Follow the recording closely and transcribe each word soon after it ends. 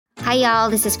Hi, y'all.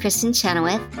 This is Kristen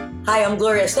Chenoweth. Hi, I'm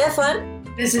Gloria Stefan.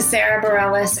 This is Sarah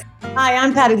Bareilles. Hi,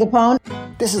 I'm Patti LuPone.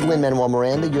 This is Lin-Manuel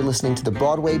Miranda. You're listening to the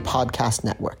Broadway Podcast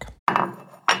Network.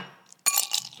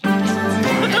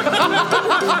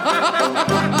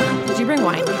 Did you bring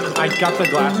wine? I got the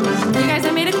glasses. You guys,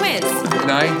 I made a quiz.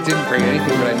 And I didn't bring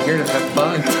anything, but I'm here to have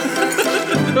fun.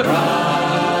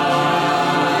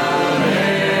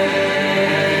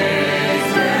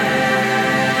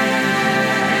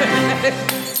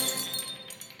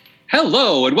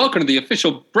 Hello, and welcome to the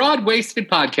official Broadwasted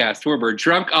podcast, where we're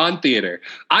drunk on theater.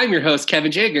 I'm your host,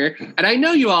 Kevin Jager, and I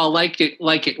know you all liked it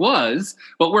like it was,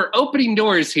 but we're opening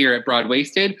doors here at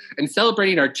Broadwasted and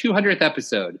celebrating our 200th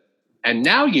episode. And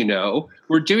now you know,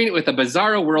 we're doing it with a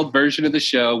Bizarro World version of the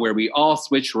show where we all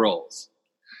switch roles.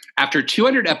 After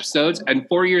 200 episodes and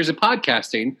 4 years of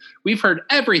podcasting, we've heard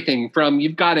everything from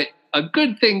 "you've got it, a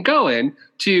good thing going"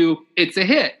 to "it's a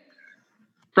hit."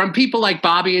 From people like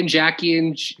Bobby and Jackie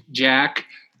and Jack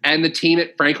and the team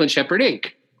at Franklin Shepherd Inc.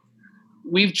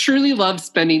 We've truly loved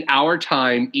spending our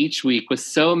time each week with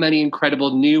so many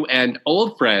incredible new and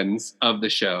old friends of the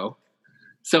show.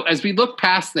 So as we look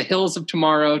past the hills of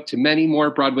tomorrow to many more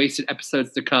Broadwasted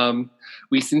episodes to come,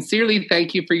 we sincerely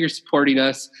thank you for your supporting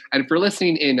us and for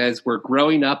listening in as we're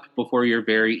growing up before your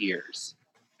very ears.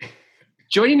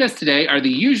 Joining us today are the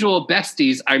usual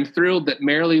besties I'm thrilled that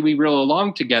merrily we roll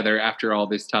along together after all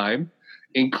this time,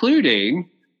 including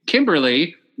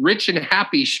Kimberly, Rich and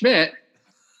Happy Schmidt.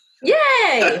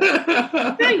 Yay!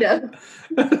 Kind of.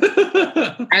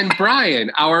 And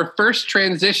Brian, our first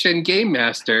transition game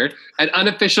master and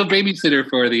unofficial babysitter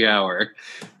for the hour.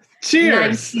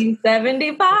 Cheers!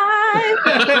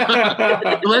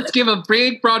 1975. Let's give a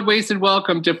big Broadwasted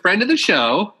welcome to friend of the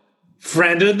show,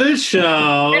 Friend of the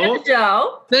show. Friend of the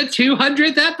show. the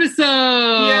 200th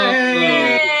episode.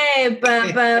 Yay!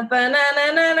 Ba, ba, ba, na,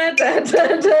 na, na, na, da, da,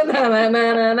 da, na, na,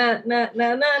 na, na, na,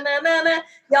 na, na, na, na.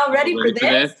 Y'all ready for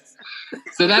this?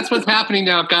 So that's what's happening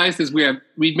now, guys, is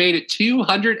we've made it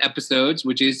 200 episodes,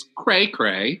 which is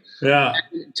cray-cray. Yeah.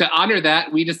 To honor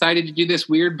that, we decided to do this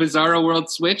weird Bizarro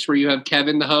World switch where you have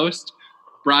Kevin the host,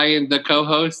 Brian the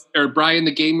co-host, or Brian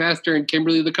the game master, and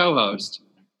Kimberly the co-host.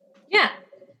 Yeah.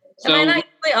 So, Am I not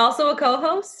usually also a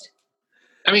co-host?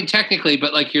 I mean, technically,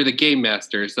 but like you're the game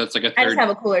master, so that's like a third. I just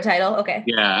have a cooler title. Okay.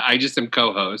 Yeah, I just am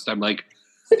co-host. I'm like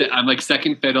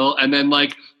second fiddle, and then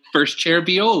like first chair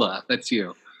viola. That's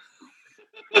you.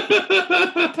 Okay.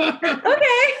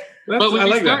 But we I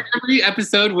like start that. every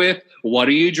episode with "What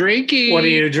are you drinking?" What are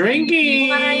you drinking?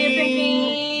 What are you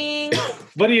drinking?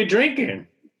 What are you drinking?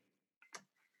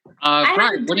 I have a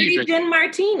Brian, what are you dirty drinking? gin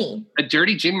martini. A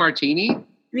dirty gin martini?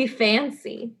 Be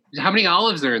fancy. How many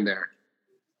olives are in there?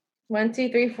 1, 2,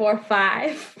 3, 4,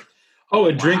 5. Oh,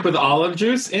 a drink with olive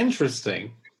juice?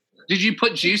 Interesting. Did you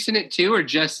put juice in it too, or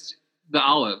just the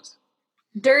olives?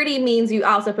 Dirty means you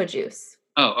also put juice.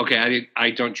 Oh, okay.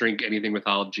 I don't drink anything with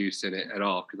olive juice in it at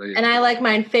all. And I like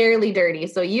mine fairly dirty,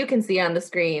 so you can see on the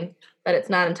screen that it's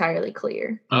not entirely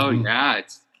clear. Oh, yeah.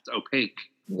 It's opaque.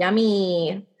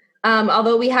 Yummy.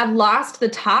 Although we have lost the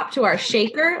top to our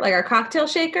shaker, like our cocktail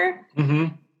shaker.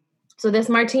 Mm-hmm. So this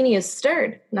martini is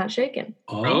stirred, not shaken.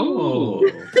 Oh.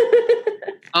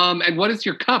 And what is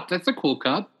your cup? That's a cool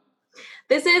cup.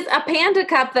 This is a panda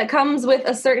cup that comes with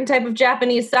a certain type of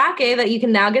Japanese sake that you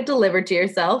can now get delivered to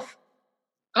yourself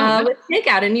with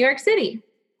takeout in New York City.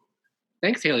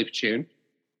 Thanks, Haley Pachun.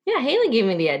 Yeah, Haley gave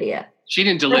me the idea. She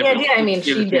didn't deliver. The idea, I mean,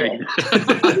 she did it.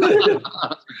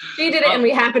 She did it, and we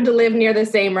happen to live near the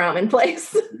same ramen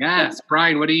place. Yes.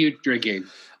 Brian, what are you drinking?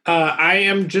 I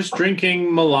am just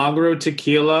drinking Milagro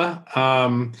tequila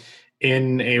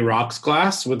in a rocks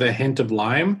glass with a hint of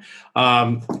lime.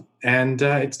 And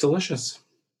it's delicious.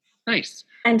 Nice.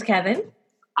 And Kevin?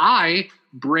 I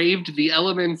braved the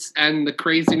elements and the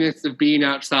craziness of being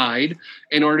outside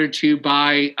in order to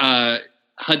buy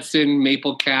Hudson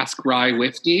Maple Cask Rye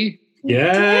Whiskey.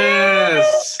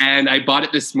 Yes. And I bought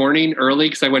it this morning early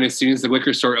because I went as soon as the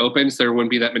liquor store opened, so there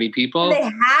wouldn't be that many people. They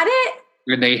had it?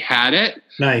 And they had it.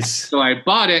 Nice. So I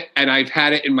bought it, and I've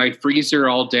had it in my freezer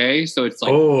all day. So it's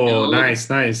like,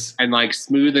 nice. And like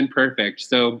smooth and perfect.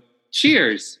 So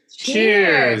cheers.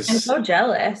 Cheers. I'm so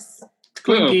jealous.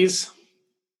 Clinkies.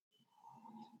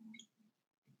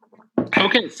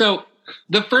 Okay, so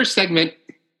the first segment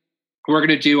we're going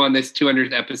to do on this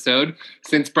 200th episode,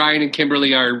 since Brian and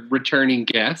Kimberly are returning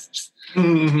guests,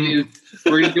 is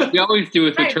we always do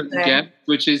with returning guests,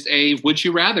 which is a Would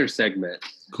You Rather segment.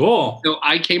 Cool. So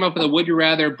I came up with a Would You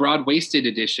Rather Broadwasted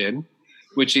edition,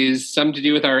 which is some to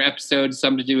do with our episodes,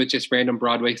 some to do with just random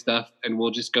Broadway stuff, and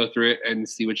we'll just go through it and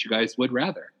see what you guys would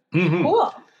rather. Mm-hmm.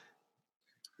 Cool.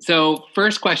 So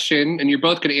first question, and you're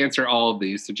both going to answer all of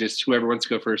these, so just whoever wants to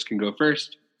go first can go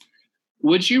first.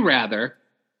 Would you rather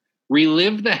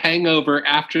relive the hangover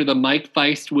after the Mike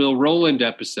Feist, Will Roland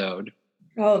episode?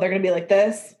 Oh, they're going to be like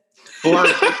this. Or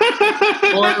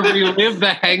relive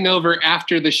the hangover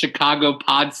after the Chicago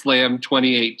Pod Slam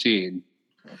 2018?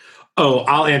 Oh,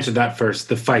 I'll answer that first.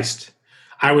 The Feist.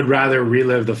 I would rather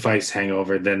relive the Feist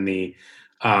hangover than the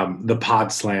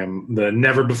Pod Slam, the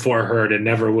never before heard and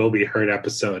never will be heard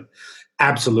episode.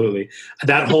 Absolutely.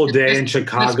 That whole day in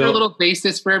Chicago. Just for a little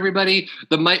basis for everybody,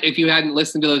 if you hadn't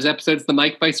listened to those episodes, the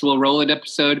Mike Feist, Will Roland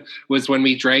episode was when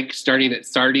we drank starting at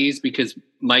Sardi's because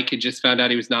Mike had just found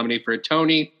out he was nominated for a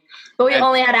Tony. But we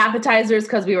only had appetizers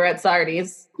because we were at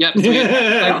Sardi's. Yep. So we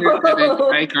had and then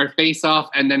drank our face off,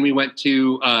 and then we went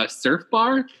to Surf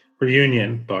Bar?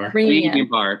 Reunion Bar. Reunion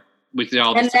Bar. With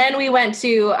all and then we went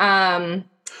to...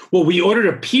 well, we ordered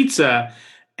a pizza,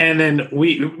 and then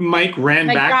Mike ran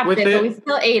back with it. But we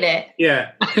still ate it.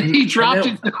 Yeah. He dropped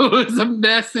it, so it was a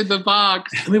mess in the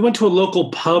box. And we went to a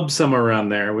local pub somewhere around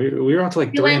there. We were out to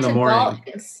like 3 in the morning.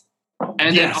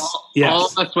 And then all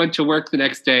of us went to work the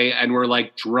next day and were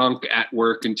like drunk at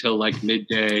work until like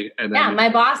midday. And then my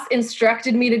boss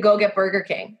instructed me to go get Burger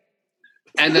King.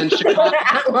 And then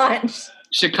at lunch.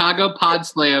 Chicago Pod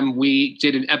Slam, we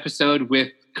did an episode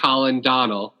with Colin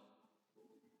Donnell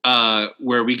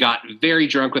where we got very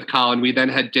drunk with Colin. We then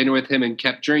had dinner with him and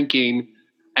kept drinking.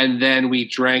 And then we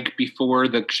drank before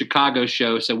the Chicago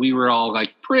show. So we were all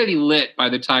like pretty lit by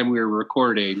the time we were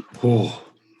recording. Oh.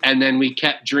 And then we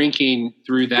kept drinking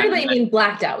through that. Really mean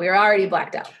blacked out. We were already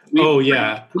blacked out. We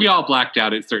all blacked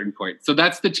out at certain points. So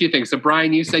that's the two things. So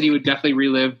Brian, you said you would definitely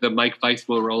relive the Mike Feist,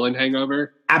 Will Roland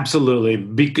hangover. Absolutely.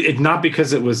 Not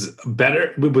because it was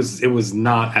better. It was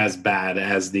not as bad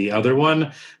as the other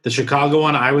one. The Chicago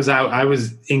one, I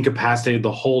was incapacitated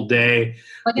the whole day.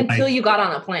 Like until you got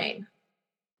on a plane.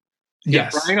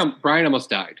 Yes. Yeah, Brian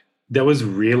almost died. That was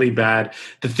really bad.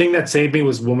 The thing that saved me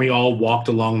was when we all walked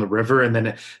along the river and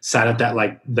then sat at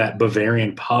that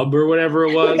Bavarian pub or whatever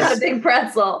it was. We got a big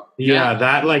pretzel. Yeah,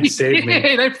 that saved me.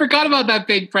 I forgot about that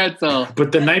big pretzel.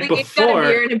 But the night before, got a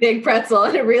beer and a big pretzel,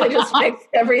 and it really just fixed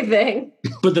everything.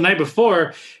 But the night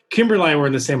before, Kimberly and I were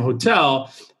in the same hotel,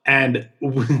 and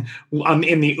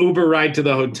in the Uber ride to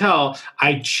the hotel,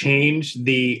 I changed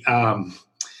the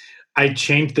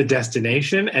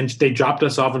destination, and they dropped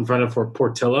us off in front of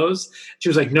Portillo's. She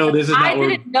was like, "No, this is not." I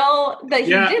didn't know that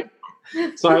you did.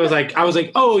 So I was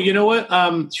like, "Oh, you know what?"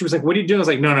 She was like, "What are you doing?" I was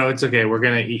like, "No, it's okay. We're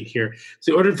gonna eat here."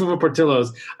 So we ordered food from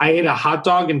Portillo's. I ate a hot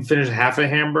dog and finished half a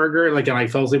hamburger, and I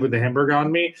fell asleep with the hamburger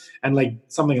on me, and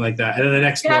something like that. And then the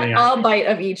next morning, had a bite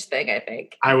of each thing. I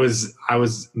think I was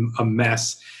a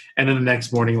mess. And then the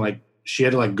next morning, she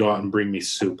had to go out and bring me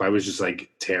soup. I was just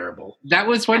terrible. That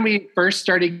was when we first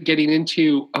started getting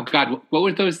into, oh God, what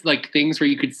were those things where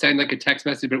you could send a text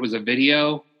message, but it was a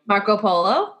video? Marco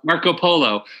Polo.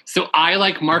 So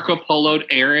I Marco Polo'd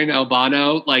Aaron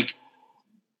Albano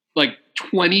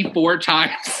 24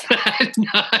 times that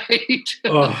night.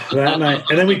 Oh, that night.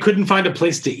 And then we couldn't find a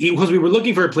place to eat because we were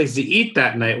looking for a place to eat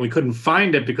that night. We couldn't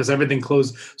find it because everything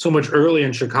closed so much earlier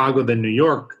in Chicago than New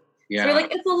York. Yeah. So we're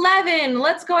like, it's 11.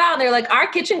 Let's go out. And they're like, our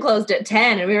kitchen closed at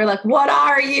 10. And we were like, what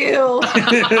are you?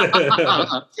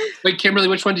 Wait, Kimberly,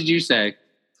 which one did you say?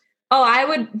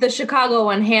 Oh, the Chicago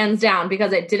one, hands down,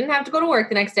 because I didn't have to go to work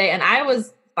the next day. And I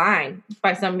was fine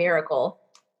by some miracle.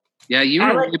 Yeah, you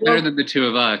were way better than the two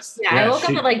of us. Yeah, I woke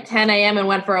up at 10 a.m. and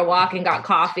went for a walk and got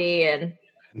coffee and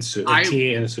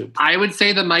tea and soup. I would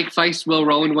say the Mike Feist, Will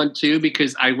Roland one too,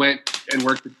 because I went and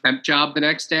worked a temp job the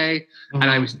next day, and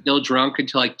I was still drunk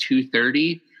until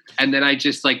 2:30, and then I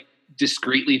just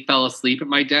discreetly fell asleep at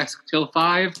my desk till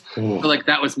 5. So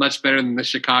that was much better than the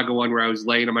Chicago one where I was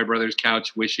laying on my brother's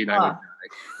couch wishing I would die.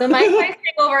 The Mike Feist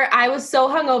hangover, I was so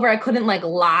hungover I couldn't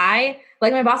lie.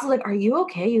 My boss was like, "Are you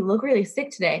okay? You look really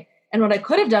sick today." And what I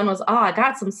could have done was, I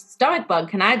got some stomach bug.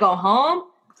 Can I go home?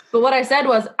 But what I said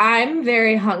was, I'm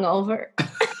very hungover.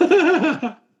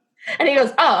 And he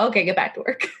goes, oh, okay, get back to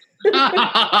work.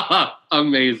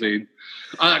 Amazing.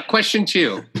 Question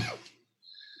 2.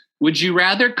 Would you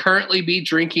rather currently be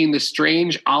drinking the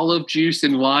strange olive juice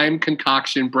and lime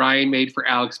concoction Brian made for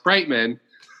Alex Brightman,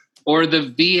 or the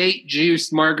V8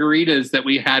 juice margaritas that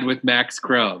we had with Max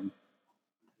Chrome?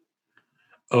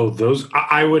 Oh, those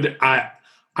I would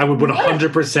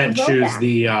 100% choose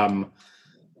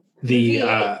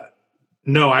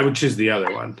no, I would choose the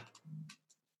other one.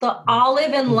 The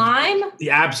olive and lime?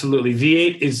 Yeah, absolutely.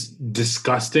 V8 is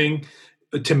disgusting.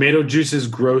 Tomato juice is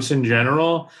gross in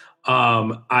general.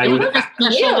 It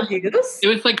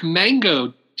was like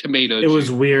mango tomato It juice.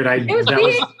 was weird. It was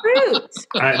V8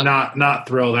 fruit. Not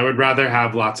thrilled. I would rather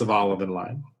have lots of olive and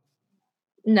lime.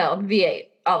 No, V8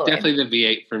 all the way. Definitely the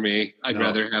V8 for me. I'd No.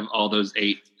 rather have all those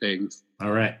 8 things.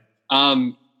 All right.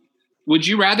 Would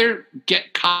you rather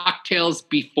get cocktails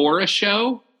before a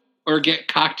show or get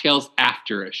cocktails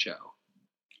after a show?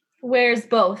 Where's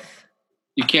both?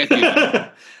 You can't do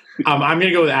that. I'm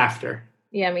gonna go with after.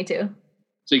 Yeah, me too.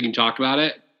 So you can talk about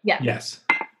it? Yeah. Yes.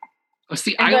 Oh,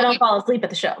 see, And I don't fall asleep at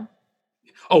the show.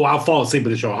 Oh, I'll fall asleep at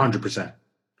the show 100%.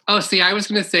 I was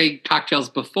going to say cocktails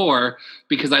before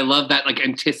because I love that like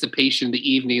anticipation of the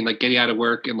evening, like getting out of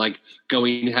work and like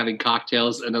going and having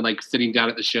cocktails and then like sitting down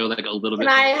at the show like a little Can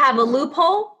bit. I have a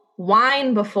loophole?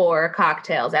 Wine before,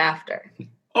 cocktails after.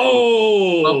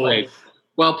 Oh, Well played.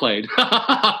 Well played.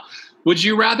 Would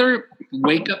you rather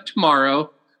wake up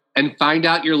tomorrow and find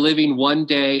out you're living one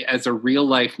day as a real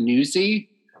life newsie,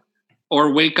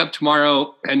 or wake up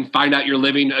tomorrow and find out you're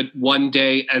living one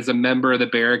day as a member of the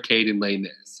barricade in Les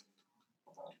Mis?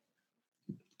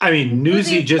 I mean,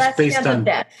 newsy Losing just less based chance of on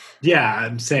death.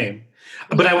 yeah, same.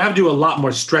 But I would have to do a lot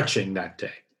more stretching that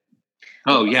day.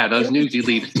 Oh yeah, those newsy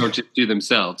leaves don't just do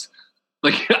themselves.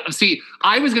 Like, see,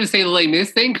 I was going to say the Les Mis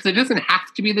thing because it doesn't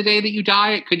have to be the day that you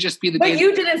die. It could just be the day. But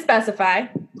you didn't specify.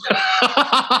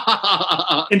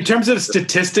 In terms of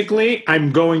statistically,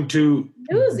 I'm going to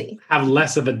Newsy. have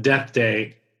less of a death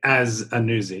day as a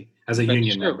newsy, as a That's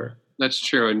union true. member. That's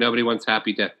true, and nobody wants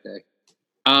Happy Death Day.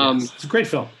 Yes. It's a great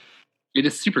film. It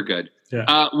is super good.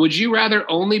 Yeah. Would you rather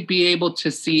only be able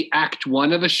to see Act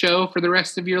 1 of a show for the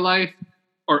rest of your life,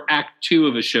 or Act 2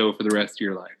 of a show for the rest of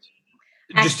your life?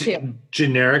 Act Just 2.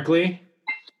 generically.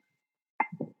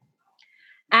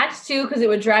 Act 2, because it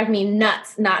would drive me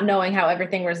nuts not knowing how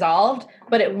everything resolved,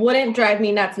 but it wouldn't drive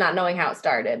me nuts not knowing how it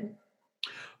started.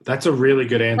 That's a really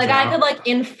good answer. Like I could like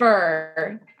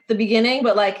infer the beginning,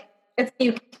 but like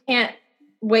you can't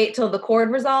wait till the chord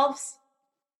resolves.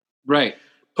 Right.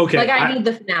 Okay. Like I need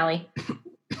the finale.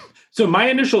 So my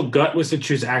initial gut was to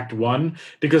choose Act 1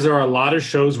 because there are a lot of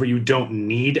shows where you don't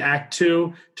need Act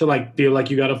 2 to like feel like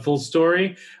you got a full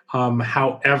story.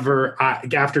 However,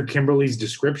 after Kimberly's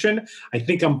description, I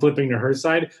think I'm flipping to her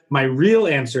side. My real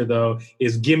answer, though,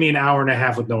 is give me an hour and a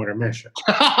half with no intermission.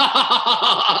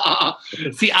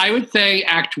 See, I would say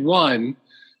Act 1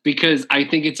 because I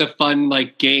think it's a fun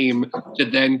like game to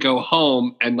then go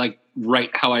home and like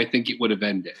write how I think it would have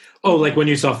ended. Oh, like when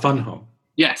you saw Fun Home.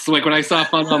 Yes, like when I saw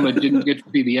Fun Home, I didn't get to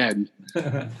see the end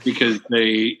because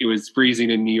it was freezing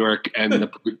in New York and the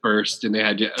pipe burst and they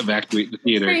had to evacuate the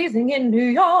theater. Freezing in New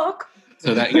York.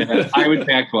 So that I would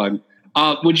say Act 1.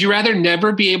 Would you rather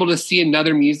never be able to see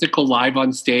another musical live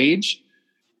on stage,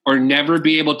 or never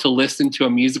be able to listen to a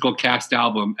musical cast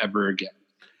album ever again?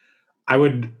 I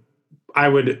would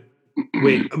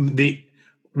wait.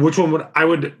 Which one would I'm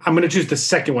going to choose the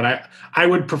second one. I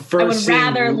would prefer. I would seeing,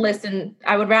 rather listen.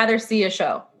 I would rather see a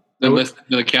show. Than listen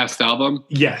to the cast album?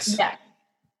 Yes. Yeah.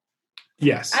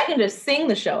 Yes. I can just sing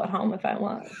the show at home if I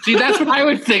want. See, that's what I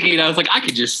was thinking. I was like, I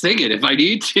could just sing it if I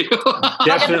need to. Get the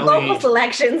Definitely. vocal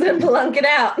selections and plunk it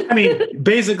out. I mean,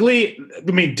 basically,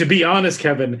 to be honest,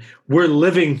 Kevin, we're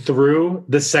living through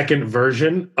the second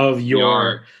version of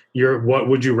your what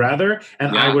would you rather,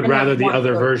 and Yeah. I would And rather that's the one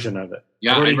other version. version of it.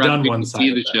 Yeah, I've already I'd rather done be one able to side see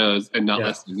of the that. shows and not Yeah.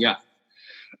 listen.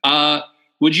 Yeah.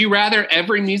 Would you rather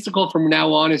every musical from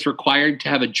now on is required to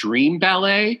have a dream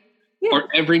ballet, or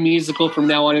every musical from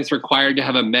now on is required to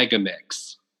have a mega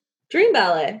mix? Dream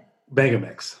Ballet.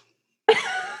 Megamix.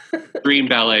 Dream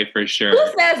ballet for sure.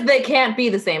 Who says they can't be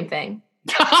the same thing?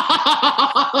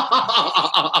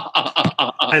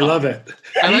 I love it.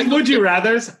 I like- These would you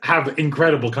rather's have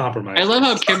incredible compromise. I love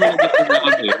how Kimberly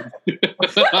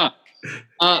gets around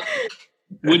it.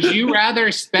 Would you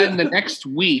rather spend the next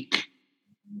week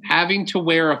having to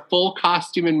wear a full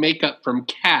costume and makeup from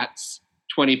Cats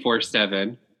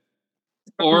 24/7,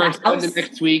 or spend the Mouse.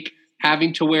 next week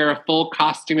having to wear a full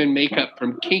costume and makeup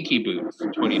from Kinky Boots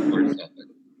 24/7?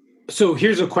 So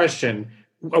here's a question: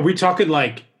 are we talking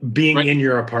like being Right. in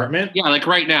your apartment? Yeah, like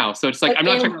right now. So it's like Like I'm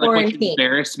not in talking about like what quarantine. you're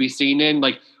embarrassed to be seen in,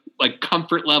 like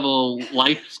comfort level,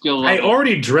 life skill I level.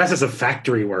 already dress as a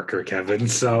factory worker, Kevin.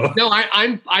 So No,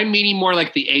 I'm meaning more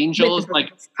like the Angels,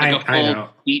 like a I full know.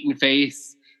 eaten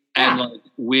face and Yeah. like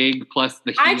wig plus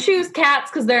the. I heat. choose Cats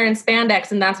because they're in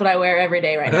spandex, and that's what I wear every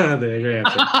day right now. There you go.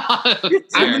 Answer. I'm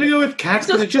Fair. gonna go with cats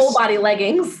because Just full body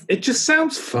leggings. it just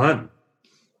sounds fun.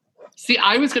 See,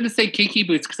 I was going to say Kinky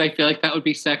Boots because I feel like that would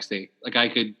be sexy. Like I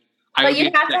could. But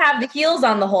you have to have the heels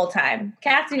on the whole time.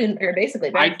 Cats are basically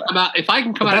I'd barefoot. come out if I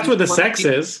can come But out. that's of where the this sex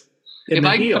quarantine- is. In If the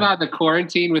I can heel. come out of the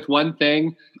quarantine with one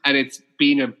thing, and it's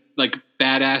being a like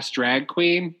badass drag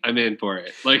queen, I'm in for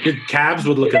it. Like Your cabs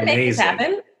would look You can make this amazing.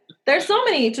 happen. There's so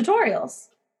many tutorials.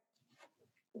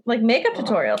 Like makeup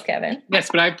tutorials, Kevin. yes,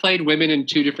 but I played women in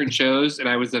 2 different shows, and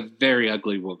I was a very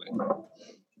ugly woman.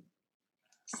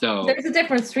 So There's a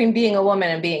difference between being a woman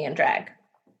and being in drag.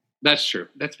 that's true.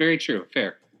 That's very true.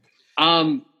 Fair.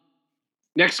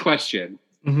 Next question.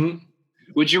 Mm-hmm.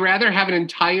 Would you rather have an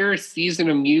entire season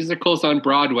of musicals on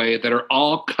Broadway that are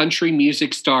all country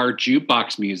music star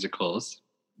jukebox musicals,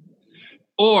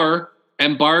 or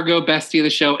embargo bestie of the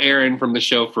show Aaron from the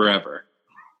show forever?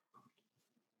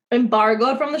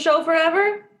 Embargoed from the show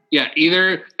forever? Yeah,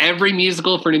 either every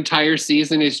musical for an entire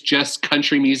season is just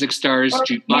country music stars Or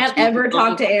jukebox can't ever musicals,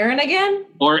 talk to Aaron again?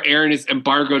 or Aaron is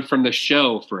embargoed from the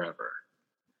show forever.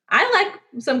 I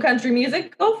like some country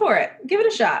music. Go for it. Give it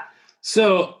a shot.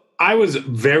 So I was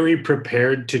very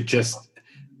prepared to just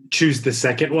choose the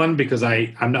second one because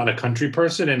I'm not a country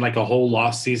person, and like a whole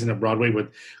lost season of Broadway with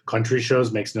country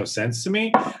shows makes no sense to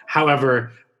me.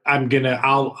 However,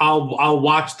 I'll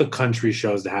watch the country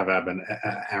shows to have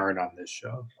Aaron on this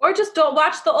show. Or just don't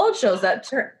watch the old shows that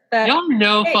Y'all are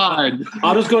no Hey. fun.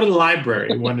 I'll just go to the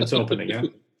library when it's open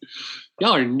again.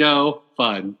 Y'all are no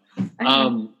fun.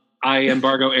 I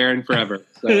embargo Aaron forever.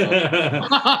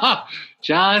 So.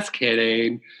 Just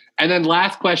kidding. And then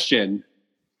last question.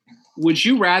 Would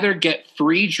you rather get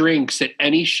free drinks at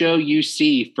any show you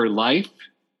see for life,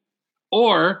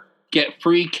 or get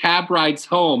free cab rides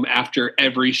home after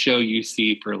every show you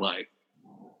see for life?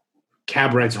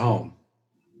 Cab rides home.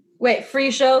 Wait, free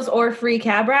shows or free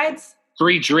cab rides?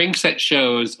 Free drinks at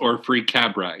shows or free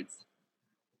cab rides?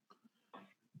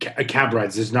 Cab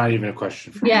rides is not even a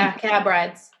question for me. Yeah, cab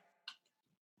rides.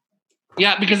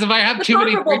 Yeah, because if I have It's too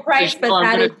many comparable drinks, price, but I'm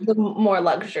that gonna- is the more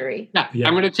luxury. Yeah,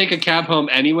 I'm going to take a cab home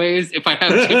anyways if I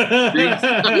have too many drinks.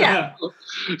 Yeah.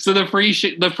 So the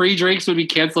free drinks would be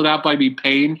canceled out by me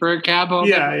paying for a cab home.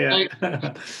 Yeah.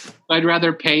 I'd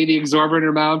rather pay the exorbitant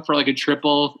amount for like a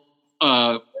triple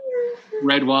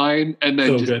red wine and then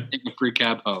So just good. take a free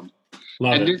cab home.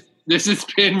 Love And it. this has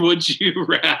been Would You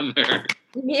Rather?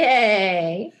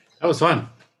 Yay. That was fun.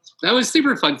 That was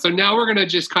super fun. So now we're going to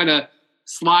just kind of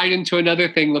slide into another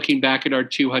thing, looking back at our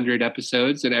 200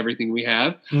 episodes and everything we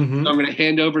have. Mhm. So I'm going to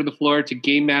hand over the floor to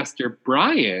Game Master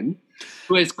Brian,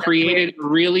 who has created a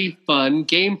really fun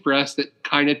game for us that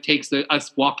kind of takes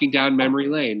us walking down memory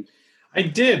lane. I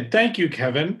did. Thank you,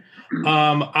 Kevin.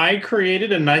 I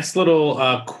created a nice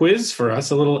little quiz for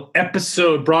us, a little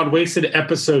broad-waisted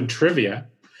episode trivia.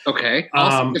 Okay.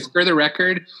 Also, Um, just for the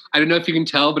record, I don't know if you can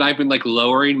tell, but I've been like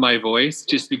lowering my voice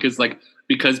just because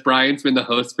Brian's been the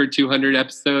host for 200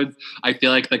 episodes. I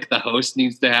feel like the host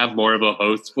needs to have more of a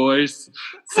host voice,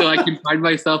 so I can find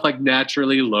myself like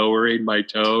naturally lowering my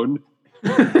tone.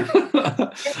 You're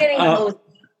getting close.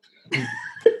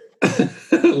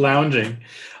 Lounging.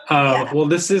 Well,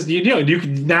 this is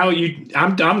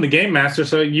I'm the game master,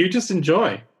 so you just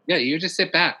enjoy. Yeah, you just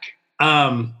sit back.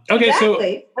 Okay,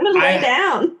 Exactly. I'm gonna lay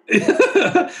down.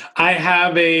 so I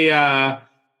have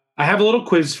a little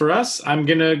quiz for us. I'm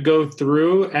gonna go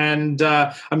through and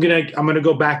I'm gonna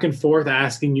go back and forth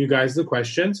asking you guys the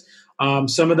questions.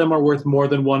 Some of them are worth more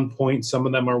than 1 point. Some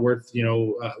of them are worth,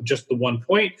 just the 1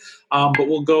 point. But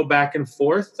we'll go back and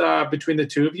forth between the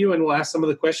two of you, and we'll ask some of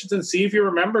the questions and see if you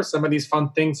remember some of these fun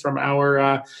things from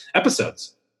our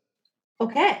episodes.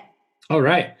 Okay. All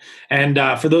right. And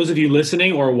for those of you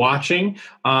listening or watching,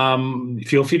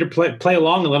 feel free to play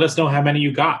along and let us know how many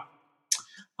you got.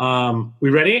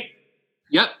 We ready?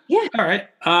 Yep. All right.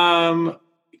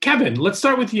 Kevin, let's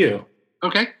start with you.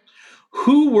 Okay.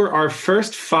 Who were our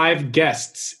first 5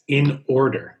 guests in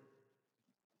order?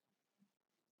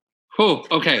 Oh,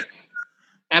 okay.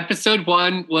 Episode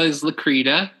 1 was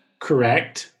Lakrita.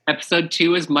 Correct. Episode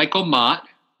 2 is Michael Mott.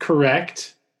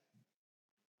 Correct.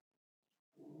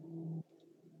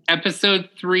 Episode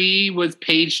 3 was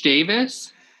Paige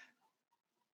Davis.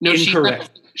 No,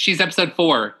 Incorrect. she's episode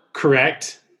 4.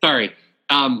 Correct. Sorry.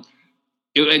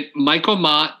 Michael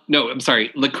Mott. No, I'm sorry.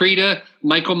 Lakrita,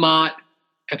 Michael Mott.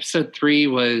 Episode 3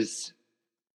 was.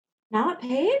 Not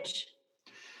Paige?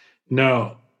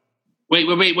 No. Wait.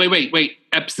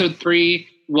 Episode 3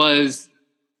 was.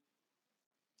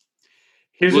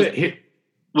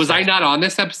 Was I not on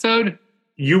this episode?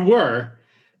 You were.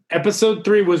 Episode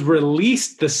 3 was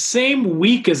released the same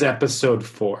week as episode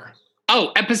 4.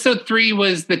 Oh, episode 3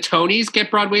 was the Tonys Get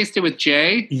Broadwasted with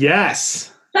Jay.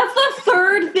 Yes. That's the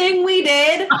third thing we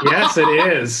did. Yes, it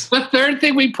is. The third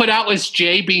thing we put out was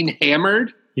Jay being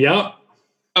hammered. Yep.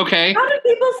 Okay. How do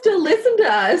people still listen to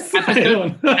us? I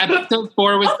don't know. Episode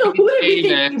 4 was Also, who did we Paige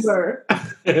think Davis.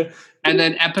 we were? And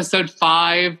then episode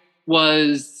 5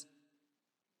 was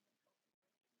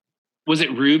Was it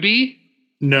Ruby?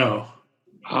 No.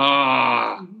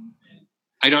 Ah.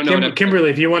 I don't know. Kimberly,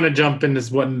 if you want to jump in this,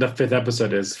 what the 5th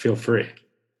episode is, feel free.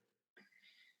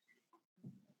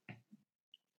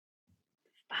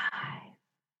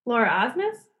 Laura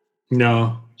Osnes?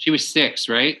 No. She was 6,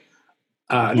 right?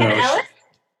 No. Ellis?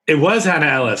 It was Hannah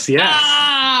Ellis, yes.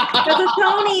 Because of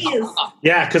Tonys.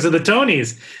 Yeah, because of the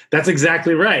Tonys. That's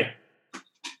exactly right.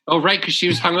 Oh, right, because she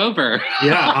was hungover.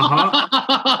 Yeah,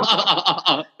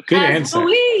 uh-huh. Good answer.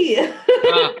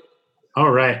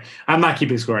 All right. I'm not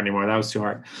keeping score anymore. That was too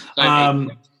hard.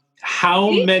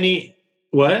 How many...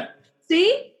 What?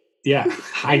 See? Yeah,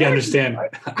 I understand.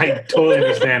 I totally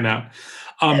understand now.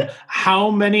 How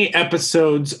many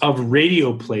episodes of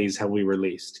radio plays have we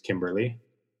released, Kimberly?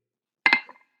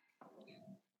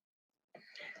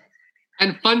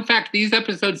 And fun fact, these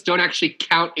episodes don't actually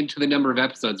count into the number of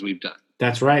episodes we've done.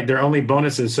 That's right. They're only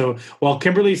bonuses. So while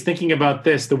Kimberly's thinking about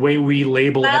this, the way we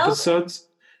label 12? episodes...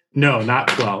 No, not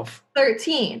 12.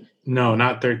 13. No,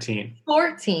 not 13.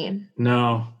 14.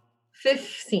 No.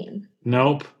 15.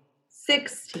 Nope.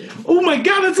 16. Oh my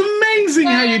God, that's amazing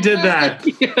how you did that.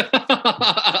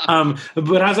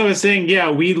 But as I was saying,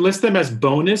 yeah, we list them as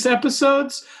bonus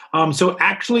episodes. So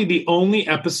actually the only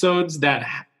episodes that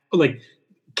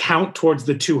count towards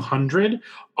the 200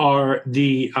 are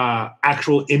the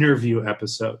actual interview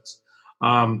episodes.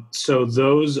 So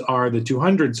those are the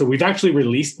 200. So we've actually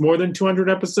released more than 200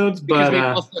 episodes, but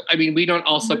we don't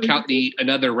also count the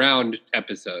another round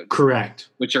episodes. Correct.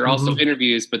 Which are also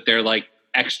interviews, but they're like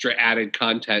extra added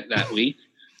content that week.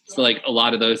 So like a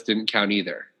lot of those didn't count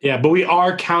either. Yeah, but we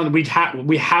are counting. We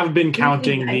have been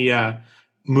counting the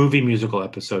movie musical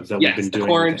episodes that we've been doing. The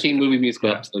quarantine movie musical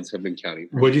episodes have been counting.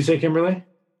 What'd you say, Kimberly?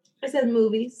 I said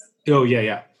movies. Oh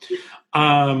yeah.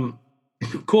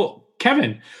 Cool,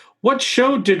 Kevin. What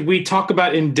show did we talk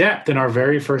about in depth in our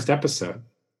very first episode?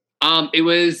 It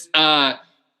was a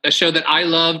show that I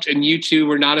loved and you two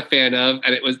were not a fan of,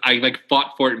 and I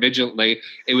fought for it vigilantly.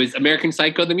 It was American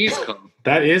Psycho the musical.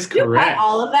 That is correct.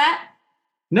 All of that?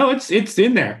 No, it's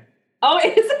in there. Oh,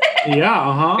 is it? Yeah,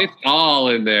 uh-huh. It's all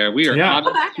in there. We are guys.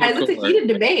 It's a heated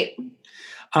debate.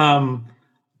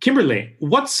 Kimberly,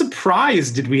 what surprise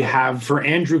did we have for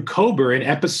Andrew Kober in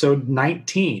episode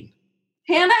 19?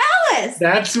 Hannah Ellis.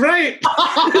 That's right.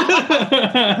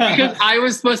 Because I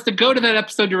was supposed to go to that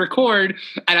episode to record,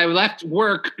 and I left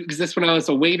work because this when I was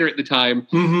a waiter at the time.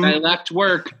 Mm-hmm. And I left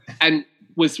work and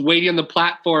was waiting on the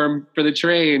platform for the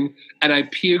train, and I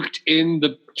puked in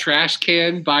the trash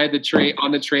can by the train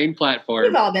on the train platform.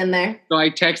 We've all been there. So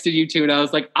I texted you two, and I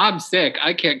was like, "I'm sick.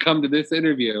 I can't come to this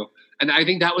interview." And I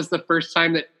think that was the first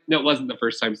time it wasn't the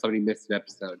first time somebody missed an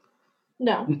episode.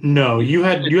 No, you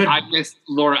had. I missed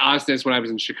Laura Osnes when I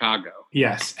was in Chicago.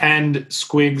 Yes, and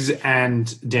Squiggs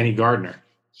and Danny Gardner.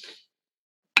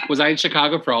 Was I in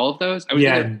Chicago for all of those? I was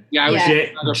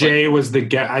Jay was the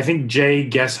guest. I think Jay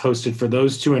guest hosted for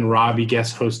those two, and Robbie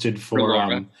guest hosted for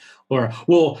Laura.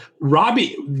 Well,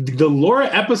 Robbie, the Laura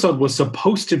episode was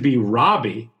supposed to be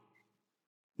Robbie.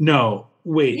 No,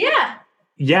 wait. Yeah.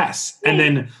 Yes, and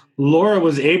then Laura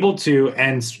was able to,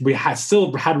 and we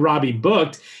still had Robbie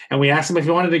booked, and we asked him if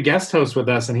he wanted to guest host with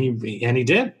us, and he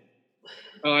did.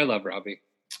 Oh, I love Robbie.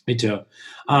 Me too.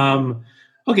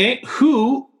 Okay,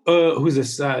 who's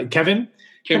this? Kevin?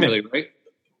 Kimberly, Kevin. right?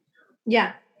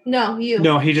 Yeah. No, you.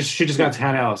 No, she just got to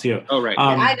Hannah Ellis. You. Oh, right.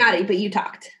 I got it, but you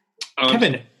talked.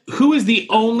 Kevin, who is the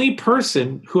only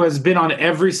person who has been on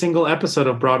every single episode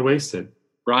of Broad Wasted?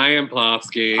 Brian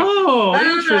Plofsky. Oh,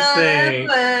 interesting.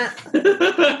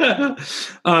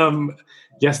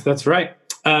 Yes, that's right.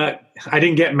 I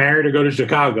didn't get married or go to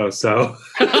Chicago, so.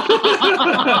 Pretty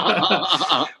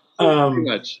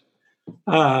much.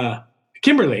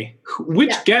 Kimberly,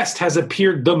 which guest has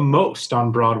appeared the most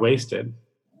on Broad Wasted?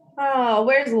 Oh,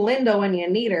 where's Linda when you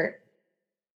need her?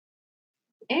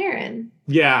 Aaron.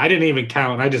 Yeah, I didn't even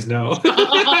count. I just know.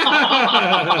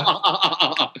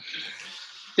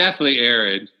 Definitely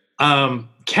Aaron.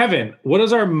 Kevin, what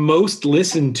is our most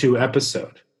listened to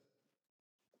episode?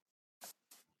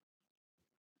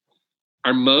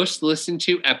 Our most listened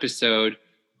to episode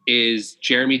is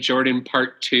Jeremy Jordan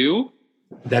Part 2.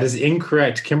 That is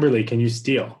incorrect. Kimberly, can you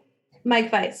steal?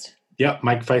 Mike Feist. Yep,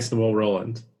 Mike Feist and Will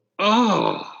Roland.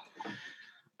 Oh.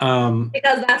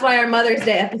 Because that's why our Mother's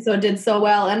Day episode did so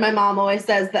well, and my mom always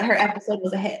says that her episode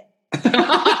was a hit.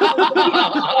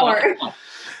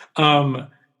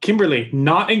 Kimberly,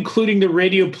 not including the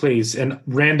radio plays and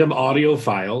random audio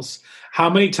files, how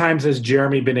many times has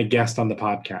Jeremy been a guest on the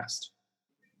podcast?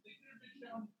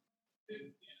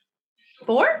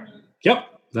 4? Yep,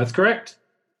 that's correct.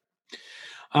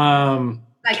 I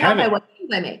count by what things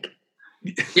I make.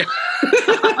 Yeah.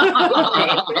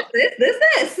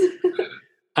 This.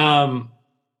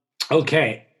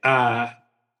 Okay.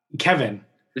 Kevin,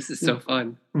 This is so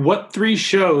fun. what 3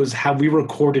 shows have we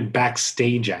recorded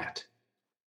backstage at?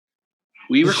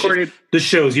 We recorded The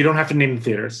shows. You don't have to name the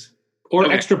theaters. Or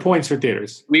Okay. extra points for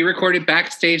theaters.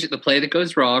 backstage at The Play That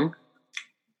Goes Wrong.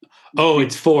 Oh,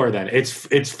 it's 4 then.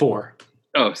 It's 4.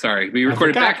 Oh, sorry. We I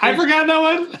recorded forgot that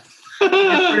one. We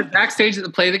recorded backstage at The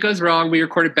Play That Goes Wrong. We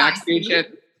recorded backstage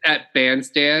at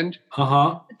Bandstand.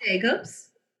 Uh-huh. Jacobs.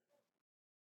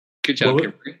 Good job, What-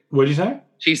 Kimberly. What'd you say?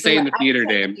 She's saying the theater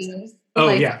names. Oh,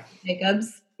 yeah.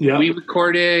 Jacobs. Yeah. We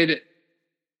recorded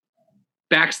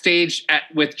backstage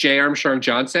with J. Armstrong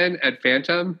Johnson at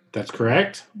Phantom. That's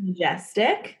correct.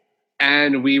 Majestic.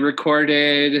 And we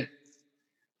recorded...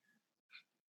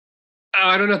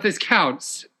 I don't know if this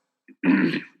counts.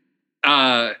 When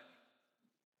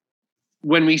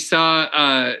we saw...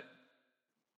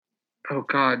 oh,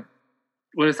 God.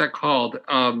 What is that called?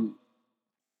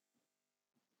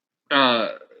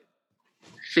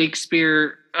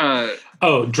 Shakespeare...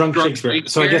 Drunk Drunk Shakespeare.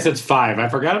 So I guess it's 5. I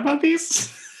forgot about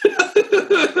these.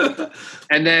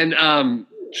 and then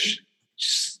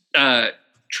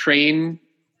train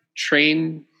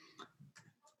Train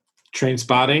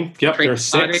Spotting. Yep, Train there's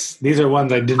Spotting. 6. These are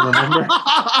ones I didn't remember.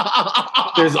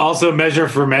 There's also Measure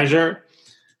for Measure.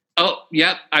 Oh,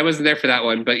 yep. I wasn't there for that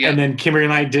one, but yeah. And then Kimberly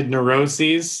and I did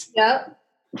Neuroses. Yep.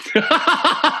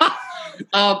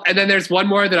 And then there's one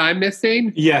more that I'm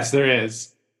missing. Yes, there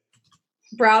is.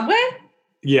 Broadway.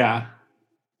 Yeah.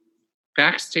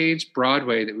 Backstage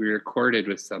Broadway that we recorded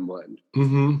with someone.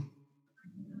 Mm-hmm.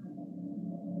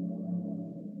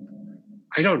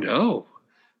 I don't know.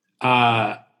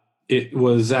 It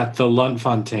was at the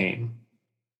Luntfontein.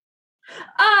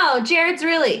 Oh, Jared's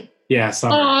really. Yeah,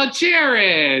 summer. Oh,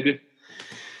 Jared.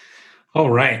 All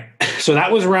right. So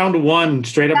that was round 1,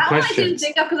 straight up That one I didn't questions.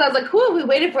 think of because I was like, who have we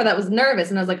waited for that was nervous?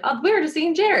 And I was like, oh, we were just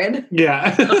seeing Jared.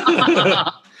 Yeah.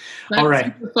 That's All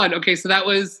right. super fun. Okay, so that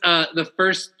was the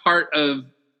first part of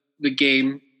the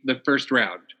game, the first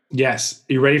round. Yes.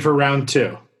 You ready for round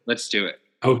 2? Let's do it.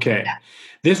 Okay. Yeah.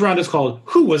 This round is called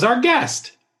Who Was Our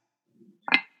Guest?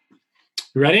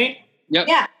 You ready? Yep.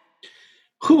 Yeah.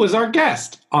 Who was our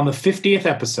guest on the 50th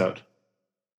episode?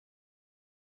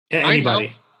 Anybody?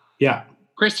 know. Yeah,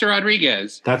 Krista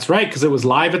Rodriguez. that's right, because it was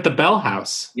live at the Bell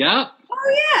House. Yep.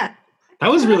 Oh, yeah. That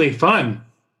was really fun.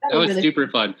 That was really super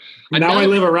fun. Now I Another-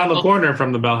 live around the corner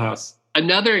from the Bell House.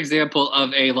 Another example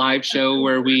of a live show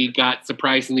where we got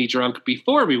surprisingly drunk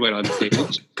before we went on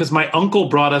stage. Because my uncle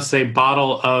brought us a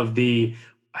bottle of the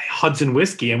Hudson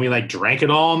whiskey, and we drank it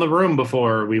all in the room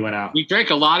before we went out. We drank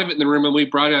a lot of it in the room and we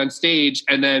brought it on stage,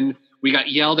 and then we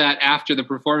got yelled at after the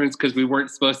performance because we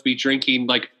weren't supposed to be drinking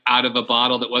out of a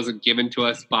bottle that wasn't given to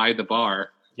us by the bar.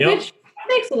 Yep, Which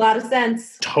makes a lot of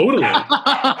sense. totally.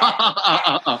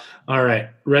 All right,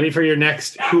 ready for your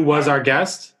next Who Was Our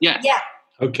Guest? Yes. Yeah.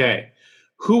 Okay.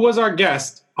 Who was our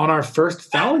guest on our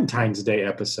first Valentine's Day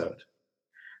episode?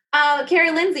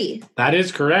 Carrie Lindsay. That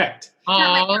is correct.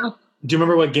 Aw. Do you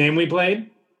remember what game we played?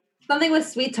 Something with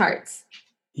sweethearts.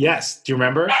 Yes. Do you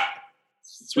remember?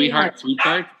 Sweetheart.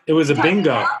 It was a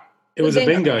bingo. It was a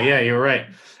bingo. bingo. Yeah, you're right.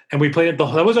 And we played it.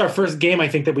 That was our first game, I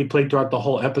think, that we played throughout the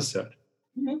whole episode.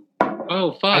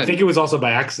 Oh, fun. I think it was also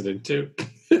by accident, too. I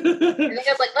think I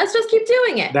was like, let's just keep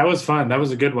doing it. That was fun. That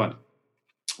was a good one.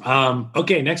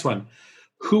 Okay, next one.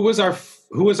 Who was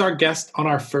our guest on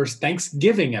our first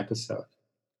Thanksgiving episode?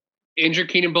 Andrew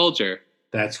Keenan Bolger.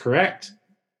 That's correct.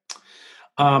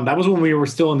 That was when we were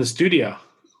still in the studio.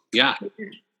 Yeah.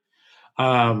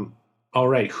 All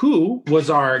right. Who was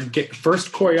our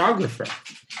first choreographer?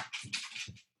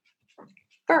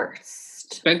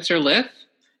 First. Spencer Liff.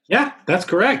 Yeah, that's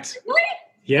correct. Really?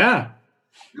 Yeah.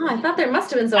 Oh, I thought there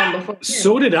must have been someone before.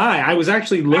 So did I. I was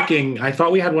actually looking. I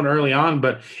thought we had one early on,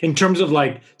 but in terms of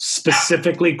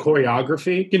specifically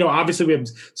choreography, obviously we have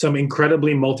some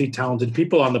incredibly multi-talented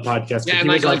people on the podcast. Yeah, but and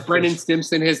he was our Brendan first-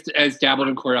 Stimson has dabbled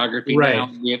in choreography Right.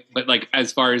 now. But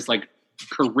as far as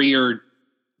career,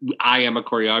 I am a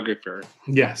choreographer.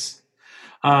 Yes.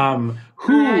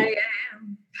 Who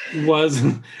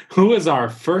was our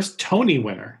first Tony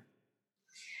winner?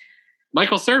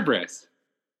 Michael Cerberus.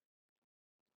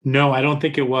 No, I don't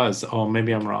think it was. Oh,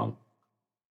 maybe I'm wrong.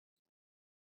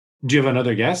 Do you have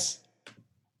another guess?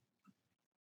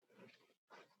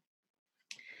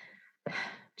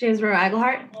 James Burrow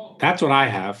Aglehart. That's what I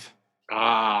have.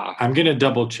 Ah. I'm going to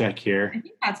double check here. I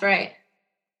think that's right.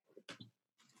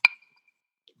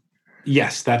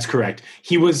 Yes, that's correct.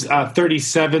 He was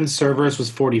 37. Cerberus was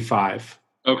 45.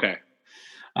 Okay.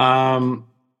 I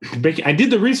did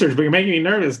the research, but you're making me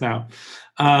nervous now.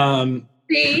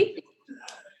 See?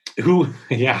 Who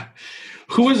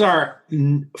is our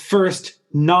first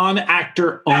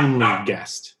non-actor only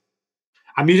guest?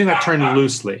 I'm using that term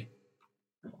loosely.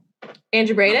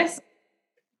 Andrew Braidis?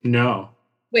 No.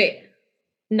 Wait.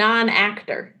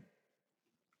 Non-actor.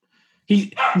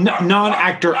 He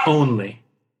non-actor only.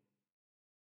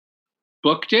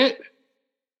 Booked it?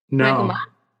 No. Michael Mann?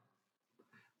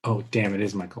 Oh, damn, it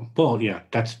is Michael. Well, yeah,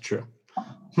 that's true.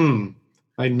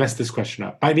 I messed this question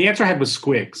up. The answer I had was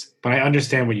Squigs, but I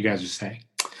understand what you guys are saying.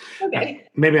 Okay.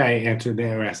 Maybe I asked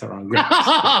that wrong. Great.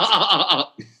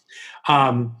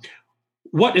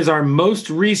 What is our most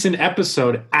recent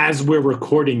episode as we're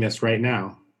recording this right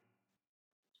now?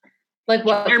 Like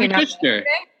what? Jeremy came out Kushner. yesterday?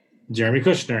 Jeremy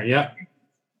Kushner, yep.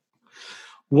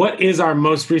 What is our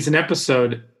most recent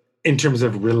episode in terms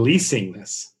of releasing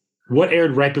this? What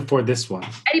aired right before this one?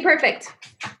 Eddie Perfect.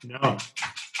 No.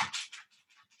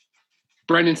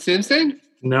 Brendan Simpson?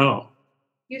 No.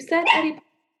 You said Eddie.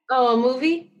 Oh, a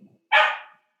movie?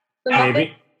 The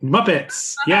Maybe.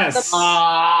 Muppets. Yes.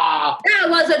 Ah. That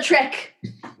was a trick.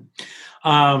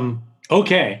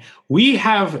 Okay. We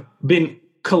have been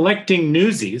collecting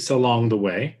newsies along the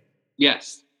way.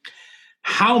 Yes.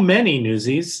 How many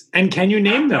newsies? And can you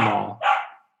name them all?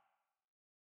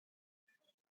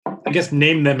 I guess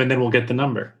name them and then we'll get the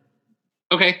number.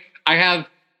 Okay. I have.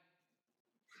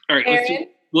 All right.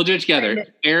 We'll do it together.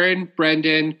 Brendan. Aaron,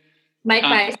 Brendan, Mike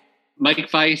Feist. Mike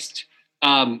Feist,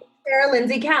 Sarah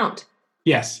Lindsay Count.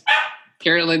 Yes.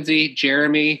 Garrett Lindsay,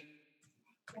 Jeremy,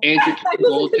 Andrew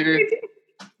Walter.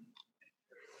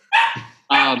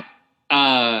 Michael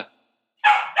Fatica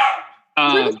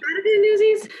in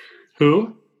Newsies?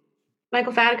 Who?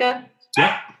 Michael Fatica.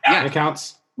 Yep. Yeah. That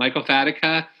counts. Michael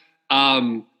Fatica.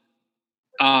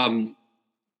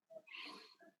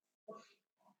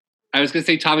 I was going to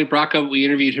say Tommy Bracco. We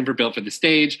interviewed him for Built for the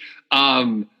Stage.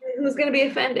 Who's going to be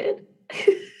offended?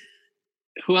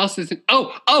 Who else is it?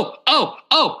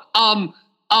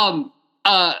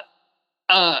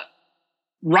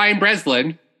 Ryan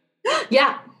Breslin.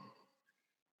 Yeah.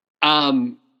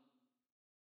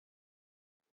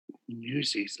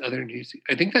 Newsies, other newsies.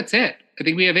 I think that's it. I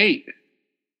think we have 8.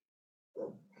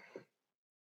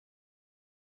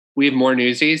 We have more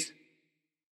newsies.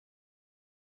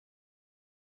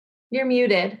 You're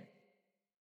muted.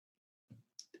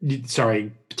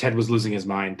 Sorry, Ted was losing his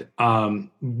mind.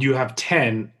 You have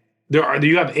 10.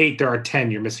 You have 8. There are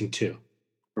 10. You're missing 2.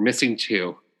 We're missing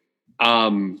 2.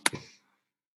 Ben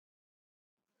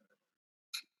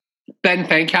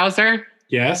Fankhauser.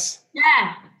 Yes.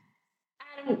 Yeah.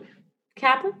 Adam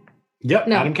Kaplan? Yep.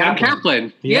 No. Adam Kaplan.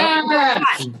 Kaplan. Yep.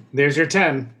 Yes. There's your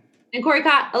 10. And Corey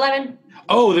Cott, 11.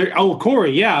 Oh,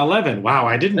 Corey. Yeah, 11. Wow,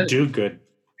 I didn't do good.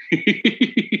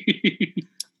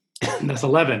 That's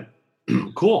 11.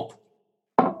 Cool.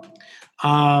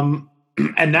 And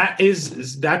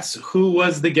that's who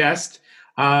was the guest.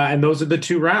 And those are the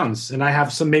 2 rounds. And I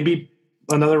have maybe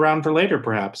another round for later,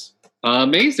 perhaps.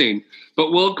 Amazing.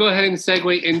 But we'll go ahead and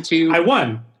segue into. I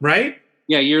won, right?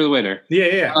 Yeah, you're the winner.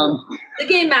 Yeah. The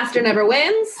Game Master never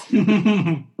wins.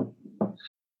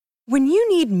 When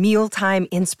you need mealtime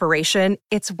inspiration,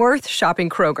 it's worth shopping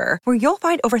Kroger, where you'll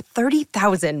find over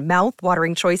 30,000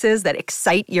 mouth-watering choices that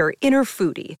excite your inner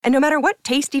foodie. And no matter what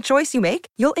tasty choice you make,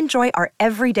 you'll enjoy our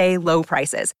everyday low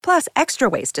prices, plus extra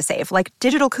ways to save, like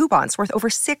digital coupons worth over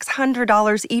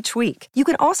 $600 each week. You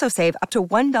can also save up to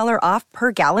 $1 off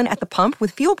per gallon at the pump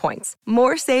with fuel points.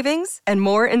 More savings and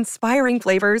more inspiring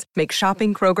flavors make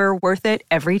shopping Kroger worth it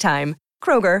every time.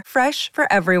 Kroger, fresh for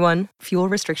everyone. Fuel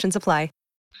restrictions apply.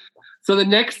 So the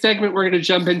next segment we're going to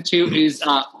jump into is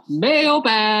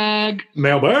Mailbag.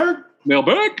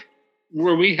 Mailbag,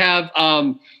 where we have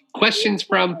questions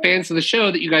from fans of the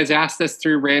show that you guys asked us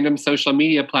through random social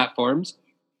media platforms.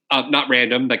 Not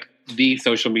random, like the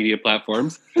social media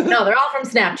platforms. No, they're all from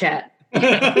Snapchat.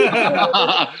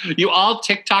 You all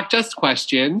TikToked us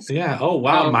questions. Yeah. Oh,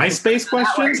 wow. MySpace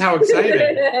questions? How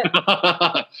exciting.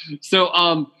 So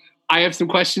I have some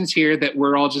questions here that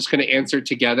we're all just going to answer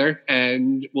together,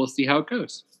 and we'll see how it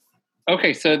goes.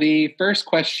 Okay, so the first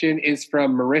question is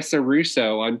from Marissa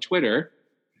Russo on Twitter.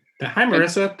 Hi,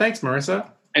 Marissa. Thanks, Marissa.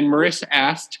 And Marissa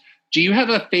asked, do you have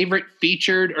a favorite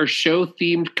featured or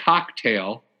show-themed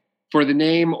cocktail for the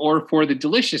name or for the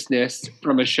deliciousness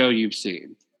from a show you've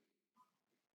seen?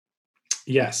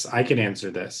 Yes, I can answer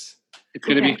this. It's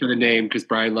going to be for the name because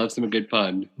Brian loves him a good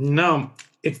pun. No,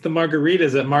 it's the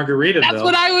margaritas at Margaritaville. That's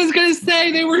what I was going to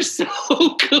say. They were so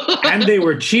And they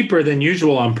were cheaper than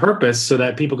usual on purpose so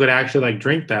that people could actually like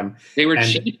drink them. They were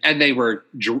cheap and they were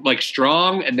like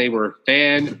strong and they were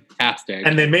fantastic.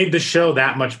 And they made the show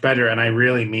that much better. And I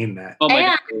really mean that. Oh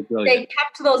my And God, they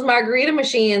kept those margarita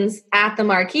machines at the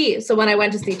marquee. So when I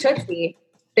went to see Tootsie,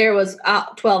 there was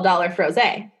 $12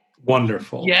 frosé.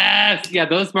 Wonderful. Yes. Yeah.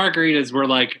 Those margaritas were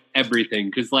like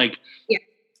everything. Cause like,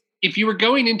 if you were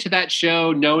going into that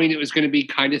show knowing it was going to be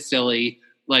kind of silly,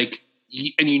 like,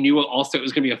 and you knew also it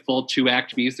was going to be a full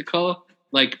 2-act musical,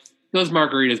 like those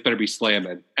margaritas better be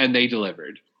slamming, and they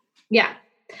delivered. Yeah.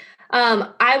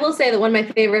 I will say that one of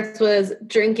my favorites was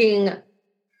drinking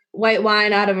white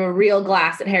wine out of a real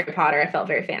glass at Harry Potter. I felt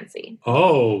very fancy.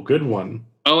 Oh, good one.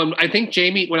 Oh, and I think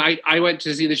Jamie, when I went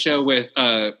to see the show with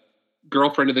a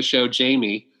girlfriend of the show,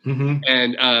 Jamie,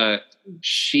 and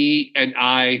she and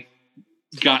I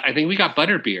think we got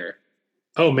butterbeer.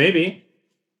 Oh, maybe.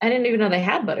 I didn't even know they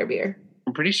had butterbeer.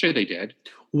 I'm pretty sure they did.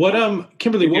 What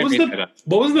Kimberly, what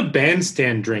was the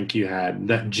bandstand drink you had?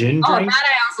 That gin drink? Oh, that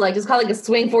I also liked. It's called like a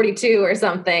Swing 42 or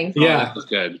something. Yeah. Oh, that was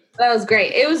good. That was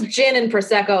great. It was gin and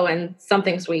Prosecco and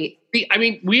something sweet. I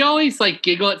mean, we always like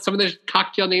giggle at some of the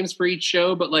cocktail names for each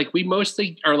show, but like we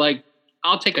mostly are like,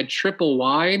 I'll take a triple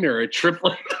wine or a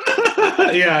triple.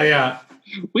 Yeah.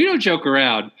 We don't joke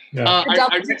around. Yeah. A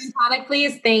double gin and tonic,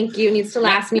 please. Thank you. Needs to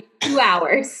last me 2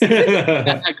 hours.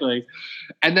 Exactly.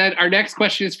 And then our next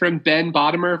question is from Ben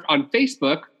Bottomer on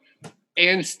Facebook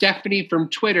and Stephanie from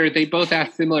Twitter. They both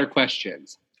asked similar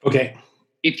questions. Okay.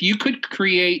 If you could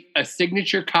create a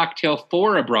signature cocktail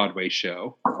for a Broadway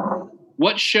show,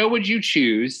 what show would you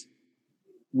choose?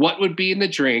 What would be in the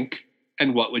drink?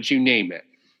 And what would you name it?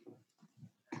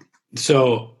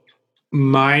 So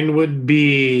mine would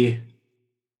be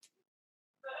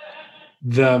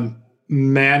the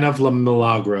Man of La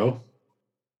Milagro.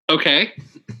 Okay.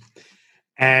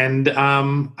 And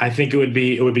I think it would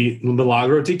be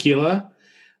Milagro tequila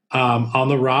on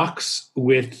the rocks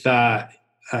with a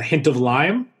hint of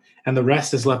lime, and the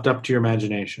rest is left up to your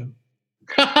imagination.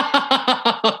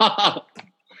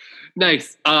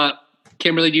 Nice.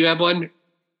 Kimberly, do you have one?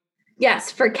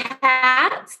 Yes, for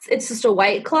cats, it's just a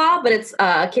White Claw, but it's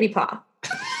kitty paw.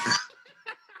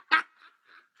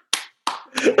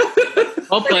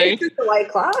 Well played. It's just a White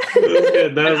Claw.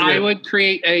 That was I good. would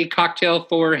create a cocktail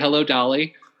for Hello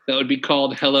Dolly that would be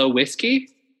called Hello Whiskey.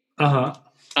 Uh-huh.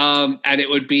 And it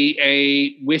would be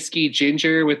a whiskey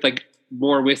ginger with like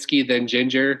more whiskey than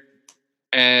ginger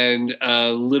and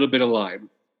a little bit of lime.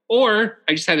 Or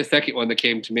I just had a second one that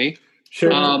came to me.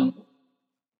 Sure.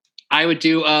 I would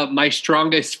do my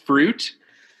strongest fruit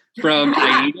from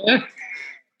Aida.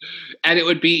 And it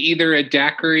would be either a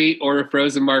daiquiri or a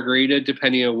frozen margarita,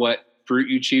 depending on what fruit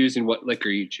you choose and what liquor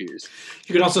you choose.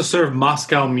 You could also serve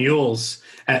Moscow mules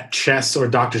at Chess or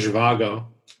Dr. Zhivago.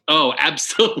 Oh,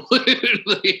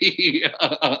 absolutely.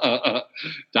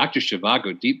 Dr.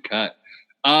 Zhivago, deep cut.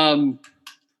 That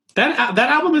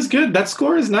album is good. That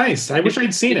score is nice. I wish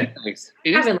I'd seen it. Nice. I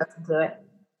haven't listened to it.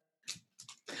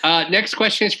 Next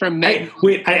question is from Meg.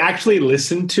 I actually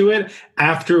listened to it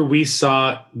after we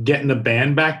saw Getting the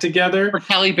Band Back Together. For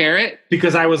Kelly Barrett?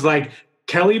 Because I was like,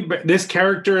 this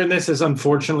character in this is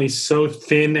unfortunately so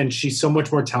thin and she's so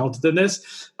much more talented than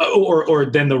this, or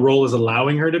than the role is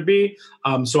allowing her to be.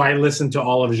 So I listened to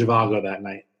all of Zhivago that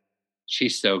night.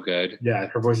 She's so good. Yeah,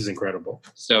 her voice is incredible.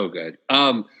 So good.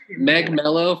 Meg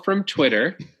Mello from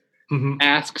Twitter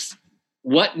asks,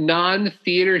 what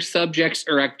non-theater subjects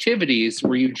or activities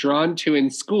were you drawn to in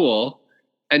school,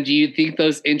 and do you think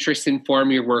those interests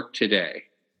inform your work today?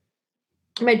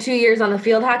 My 2 years on the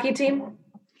field hockey team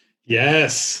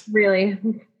Yes. really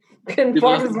Do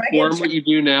conforms those my inform interest. what you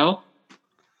do now?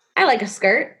 I like a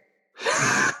skirt.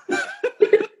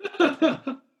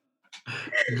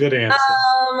 Good answer.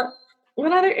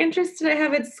 What other interests did I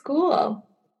have at school?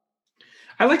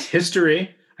 I liked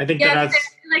history. I think Yeah, that's. I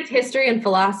liked history and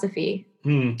philosophy.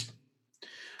 I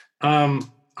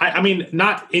mean,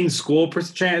 not in school per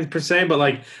se, but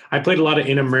like I played a lot of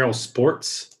intramural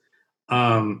sports.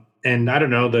 And I don't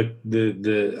know,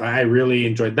 I really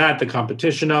enjoyed that, the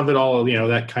competition of it all,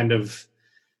 that kind of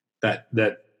that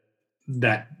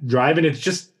drive. And it's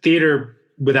just theater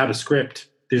without a script.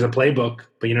 There's a playbook,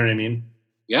 but you know what I mean?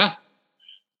 Yeah.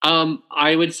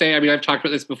 I would say, I've talked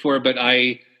about this before, but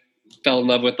I fell in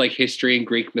love with like history and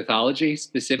Greek mythology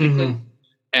specifically.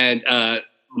 And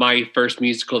my first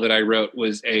musical that I wrote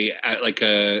was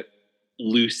a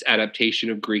loose adaptation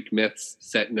of Greek myths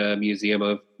set in a museum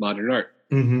of modern art.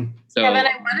 So, Kevin,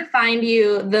 I want to find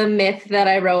you the myth that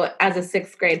I wrote as a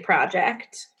 6th grade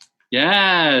project.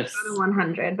 yes, Not a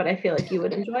 100, but I feel like you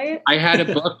would enjoy it. I had a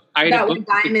book. That where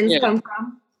diamonds come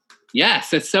from.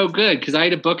 Yes, it's so good because I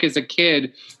had a book as a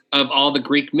kid of all the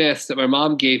Greek myths that my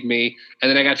mom gave me. And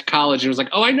then I got to college and was like,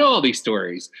 oh, I know all these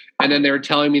stories. And then they were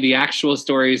telling me the actual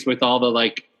stories with all the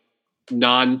like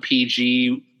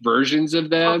non-PG versions of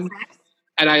them.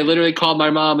 And I literally called my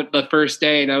mom the first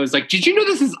day and I was like, did you know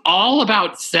this is all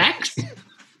about sex?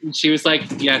 And she was like,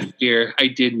 yes, dear, I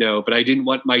did know, but I didn't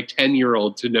want my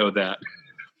 10-year-old to know that.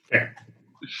 Fair.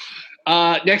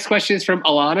 Next question is from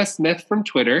Alana Smith from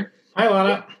Twitter. Hi,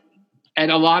 Alana.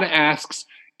 And Alana asks,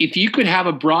 if you could have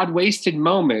a broad-waisted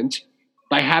moment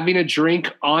by having a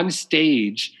drink on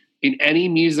stage in any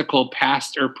musical,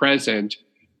 past or present,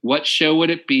 what show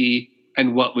would it be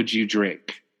and what would you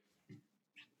drink?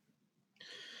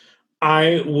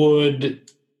 I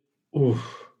would...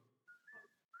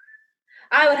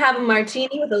 I would have a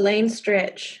martini with Elaine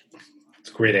Stritch. It's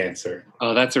a great answer.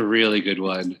 Oh, that's a really good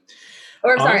one.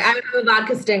 Or, sorry, I would have a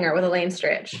vodka stinger with Elaine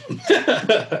Stritch.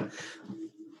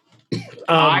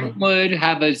 I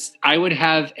would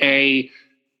have a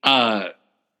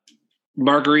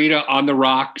margarita on the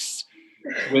rocks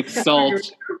with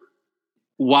salt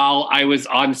while I was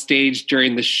on stage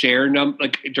during the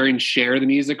during Cher the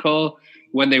musical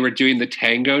when they were doing the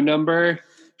tango number.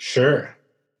 Sure.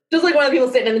 Just like one of the people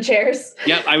sitting in the chairs.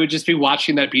 Yep, I would just be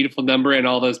watching that beautiful number and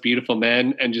all those beautiful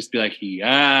men and just be like,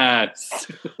 yes.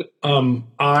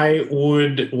 I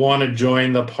would want to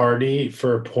join the party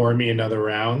for Pour Me Another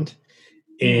Round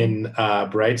in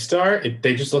Bright Star.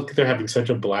 They just look like they're having such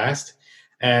a blast.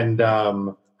 And I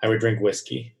would drink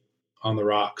whiskey on the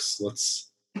rocks.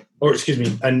 Whiskey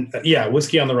on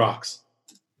the rocks.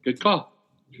 Good call.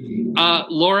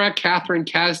 Laura Catherine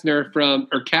Kashner from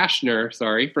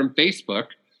Facebook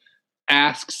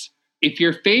asks, if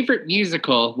your favorite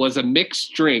musical was a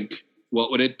mixed drink, what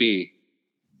would it be?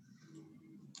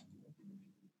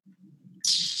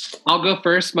 I'll go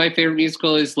first. My favorite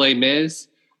musical is Les Mis,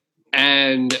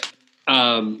 and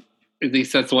at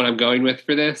least that's the one I'm going with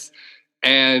for this.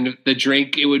 And the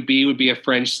drink it would be a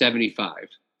French 75.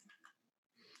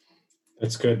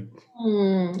 That's good.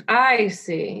 I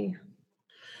see.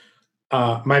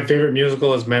 My favorite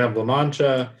musical is Man of La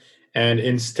Mancha. And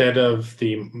instead of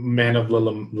the Man of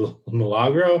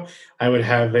Milagro, I would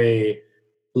have a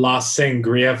La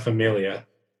Sangria Familia.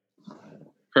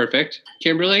 Perfect.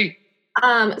 Kimberly?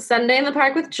 Sunday in the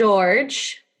Park with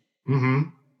George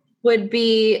would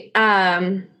be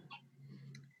an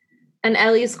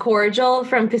Ellie's Cordial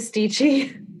from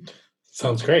Pastici.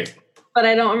 Sounds great. But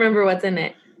I don't remember what's in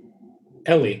it.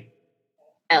 Ellie.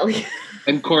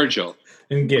 And cordial.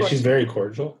 And yeah, she's very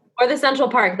cordial. Or the Central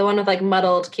Park, the one with like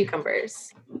muddled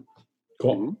cucumbers.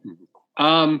 Cool.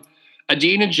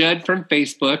 Adina Judd from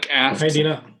Facebook asks, hi,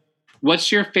 Dina.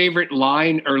 What's your favorite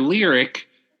line or lyric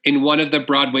in one of the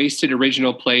Broadwaysted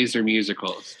original plays or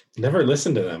musicals? Never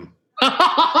listened to them.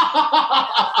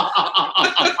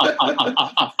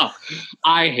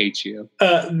 I hate you.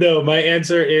 No, my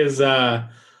answer is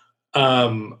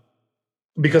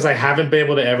because I haven't been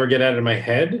able to ever get out of my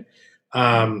head.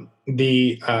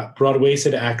 The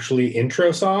Broadwaysted actually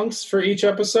intro songs for each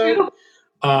episode.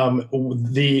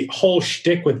 The whole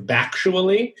shtick with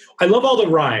Bactually. I love all the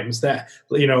rhymes that,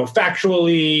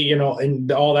 factually,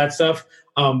 and all that stuff.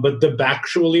 But the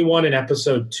Bactually one in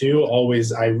episode 2,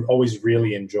 I always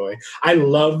really enjoy. I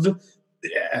love,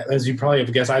 as you probably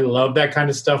have guessed, I love that kind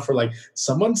of stuff where like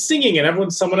someone's singing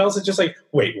and someone else is just like,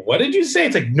 wait, what did you say?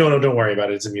 It's like, no, don't worry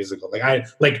about it. It's a musical.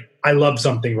 I love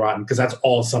Something Rotten because that's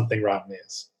all Something Rotten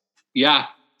is. Yeah.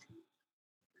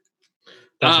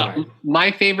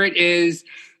 My favorite is,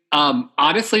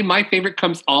 honestly, my favorite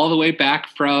comes all the way back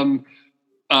from,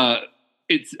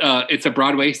 it's a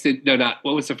Broadwaysted, no, not,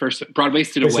 what was the first?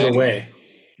 Broadwaysted Away.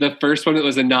 The first one that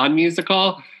was a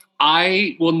non-musical.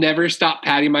 I will never stop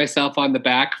patting myself on the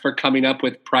back for coming up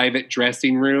with Private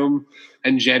Dressing Room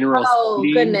and General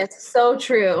Speed. Goodness, so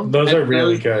true. Those are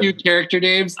really good. Few character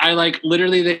names. I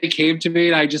literally they came to me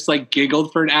and I just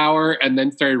giggled for an hour and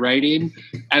then started writing.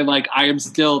 And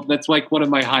that's one of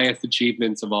my highest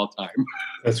achievements of all time.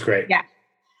 That's great. Yeah.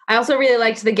 I also really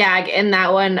liked the gag in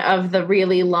that one of the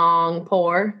really long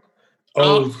pour.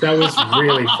 Oh, that was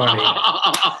really funny.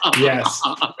 Yes.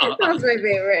 That was my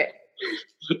favorite.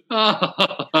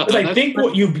 I think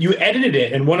what you edited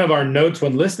it, and one of our notes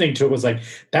when listening to it was like,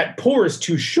 that pour is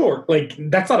too short.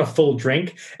 That's not a full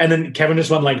drink. And then Kevin just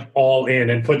went all in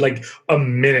and put a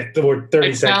minute or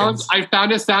 30 seconds. I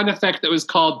found a sound effect that was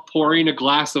called pouring a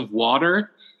glass of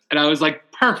water, and I was like,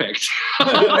 perfect.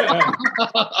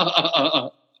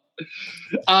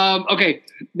 Okay,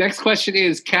 next question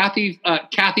is Kathy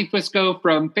Fusco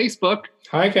from Facebook.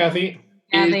 Hi, Kathy.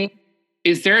 Kathy.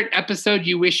 Is there an episode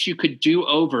you wish you could do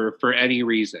over for any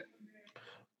reason?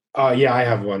 Yeah, I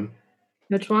have one.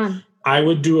 Which one? I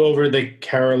would do over the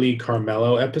Carolee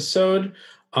Carmelo episode.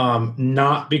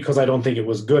 Not because I don't think it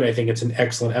was good. I think it's an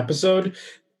excellent episode.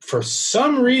 For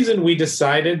some reason, we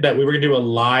decided that we were going to do a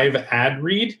live ad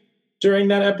read during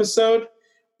that episode.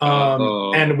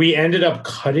 And we ended up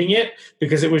cutting it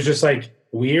because it was just like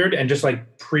weird and just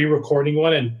like pre-recording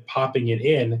one and popping it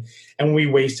in. And we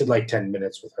wasted like 10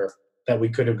 minutes with her that we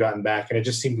could have gotten back. And it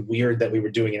just seemed weird that we were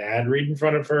doing an ad read in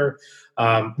front of her.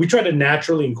 We tried to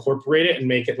naturally incorporate it and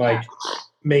make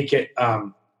it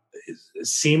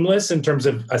seamless in terms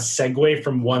of a segue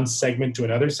from one segment to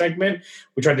another segment.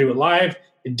 We tried to do it live.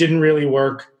 It didn't really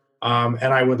work. And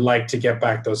I would like to get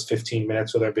back those 15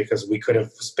 minutes with her because we could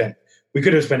have spent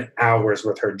hours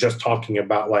with her just talking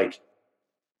about like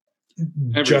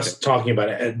everything. Just talking about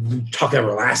it, talk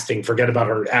everlasting, forget about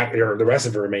her or the rest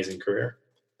of her amazing career.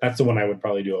 That's the one I would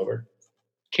probably do over.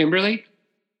 Kimberly?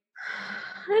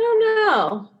 I don't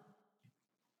know.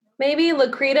 Maybe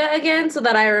Lakrita again so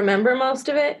that I remember most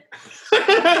of it.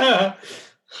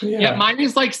 Yeah, mine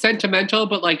is like sentimental,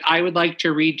 but like I would like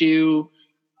to re-experience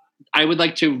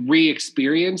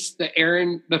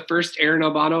the first Aaron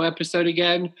Albano episode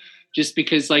again, just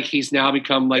because like he's now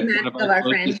become like one of our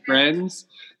closest friends.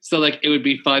 So like it would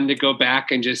be fun to go back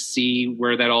and just see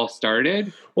where that all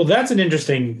started. Well, that's an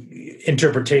interesting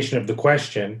interpretation of the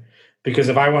question, because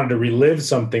if I wanted to relive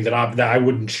something that I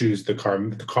wouldn't choose the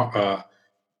Carolee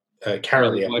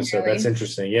episode. That's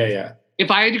interesting. Yeah.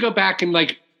 If I had to go back and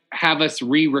like have us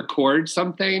re-record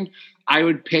something, I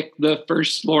would pick the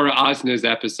first Laura Osnes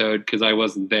episode because I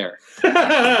wasn't there.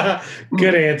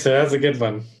 Good answer. That's a good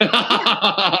one.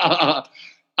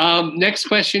 Next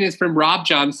question is from Rob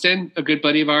Johnston, a good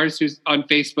buddy of ours who's on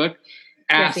Facebook.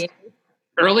 Asked,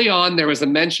 early on, there was a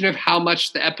mention of how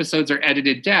much the episodes are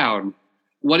edited down.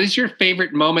 What is your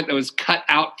favorite moment that was cut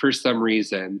out for some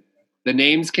reason? The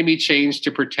names can be changed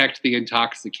to protect the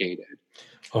intoxicated.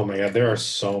 Oh my God, there are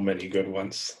so many good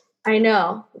ones. I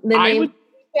know. The name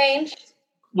changed.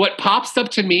 What pops up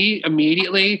to me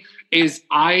immediately is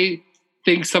I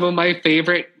think some of my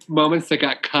favorite moments that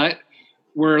got cut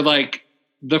were like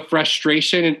the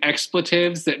frustration and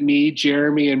expletives that me,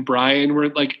 Jeremy, and Brian were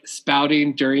like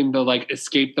spouting during the like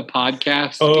Escape the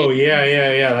Podcast. Oh,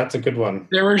 yeah. That's a good one.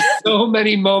 There were so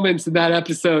many moments in that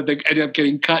episode that ended up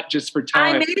getting cut just for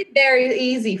time. I made it very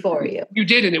easy for you. You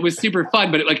did, and it was super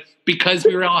fun. But because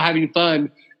we were all having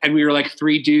fun and we were like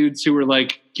three dudes who were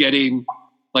like getting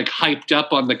like hyped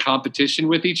up on the competition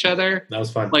with each other. That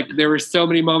was fun. Like there were so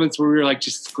many moments where we were like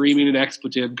just screaming an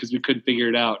expletive because we couldn't figure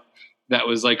it out. That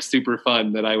was like super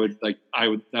fun that that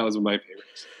was one of my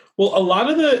favorites. Well, a lot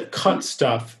of the cut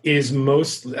stuff is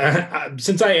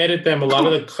since I edit them, a lot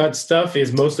of the cut stuff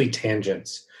is mostly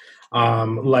tangents.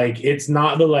 Like it's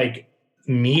not the like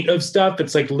meat of stuff.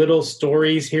 It's like little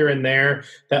stories here and there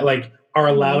that like are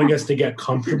allowing us to get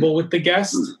comfortable with the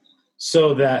guest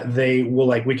so that they will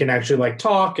like, we can actually like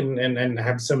talk and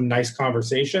have some nice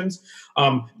conversations.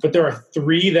 But there are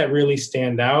three that really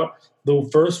stand out. The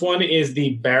first one is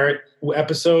the Barrett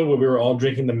episode where we were all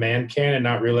drinking the man can and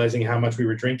not realizing how much we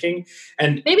were drinking.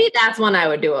 And maybe that's one I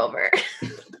would do over.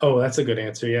 Oh, that's a good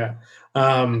answer. Yeah.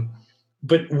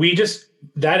 But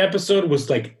that episode was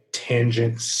like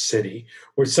Tangent City,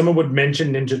 where someone would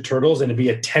mention Ninja Turtles and it'd be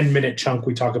a 10-minute chunk.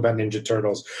 We talk about Ninja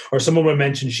Turtles, or someone would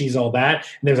mention She's All That.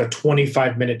 And there's a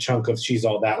 25-minute chunk of She's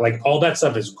All That. Like all that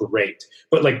stuff is great,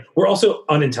 but like, we're also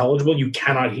unintelligible. You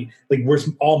cannot like, we're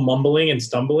all mumbling and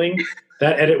stumbling.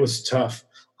 That edit was tough.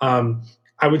 I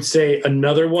would say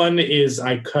another one is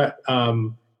I cut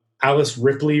Alice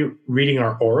Ripley reading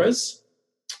our auras.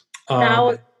 That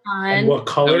was fun. And what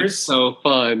colors. That was so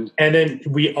fun. And then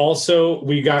we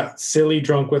got silly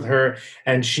drunk with her,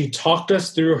 and she talked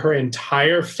us through her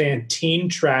entire Fantine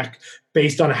track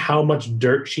based on how much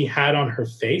dirt she had on her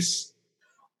face.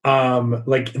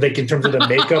 Like in terms of the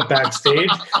makeup backstage.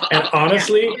 And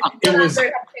honestly, it was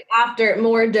after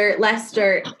more dirt, less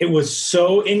dirt. It was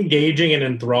so engaging and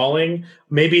enthralling.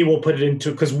 Maybe we'll put it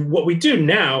into, because what we do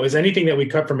now is anything that we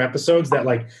cut from episodes that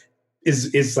like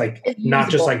is like it's not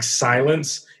usable. Just like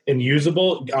silence and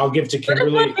usable. I'll give to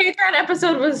Kimberly. What if one Patreon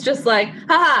episode was just like,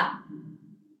 haha.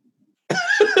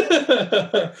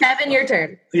 Kevin, your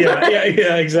turn.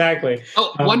 Yeah, exactly.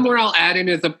 Oh, one more I'll add in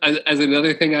as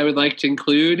another thing I would like to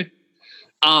include.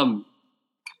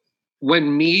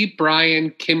 When me, Brian,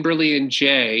 Kimberly, and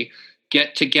Jay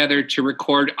get together to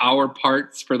record our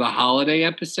parts for the holiday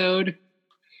episode.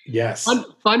 Yes.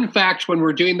 Fun fact, when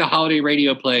we're doing the holiday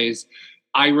radio plays,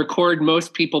 I record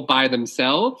most people by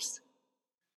themselves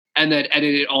and then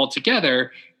edit it all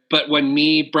together. But when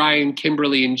me, Brian,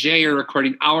 Kimberly, and Jay are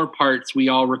recording our parts, we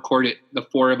all record it, the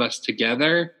four of us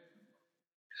together.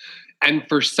 And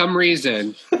for some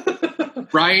reason,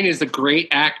 Brian is a great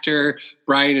actor.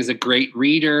 Brian is a great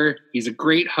reader. He's a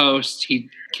great host. He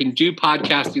can do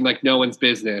podcasting like no one's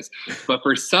business. But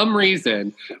for some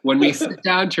reason, when we sit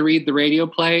down to read the radio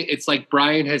play, it's like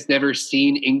Brian has never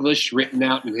seen English written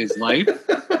out in his life.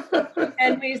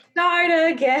 And we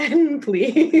start again,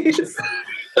 please.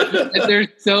 And there's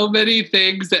so many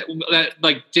things that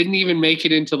like didn't even make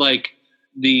it into like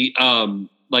the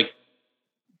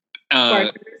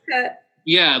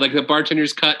yeah, like the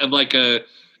bartender's cut of like a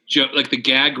joke, like the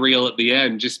gag reel at the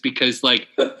end, just because like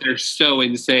they're so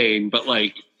insane. But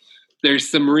like, there's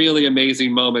some really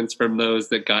amazing moments from those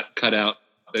that got cut out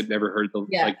that never heard the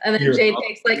Yeah, like. and then Jay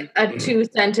takes like a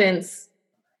 2-sentence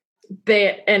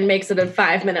bit and makes it a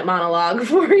 5-minute monologue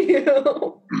for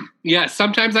you. Yeah,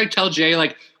 sometimes I tell Jay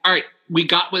like, all right, we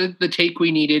got the take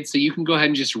we needed, so you can go ahead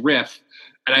and just riff.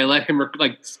 And I let him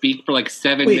like speak for like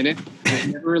 7 minutes. It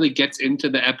never really gets into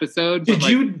the episode. But, Did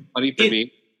you? Funny for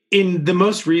me. In the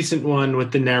most recent one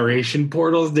with the narration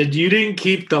portals, didn't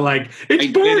keep the like it's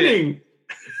I burning?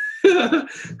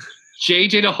 Jay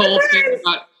did a whole thing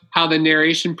about how the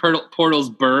narration portals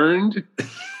burned,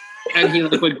 and he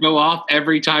like would go off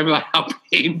every time about how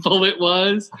painful it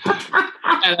was.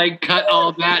 And I cut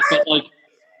all that, but like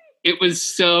it was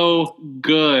so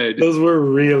good. Those were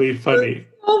really funny.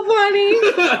 So funny.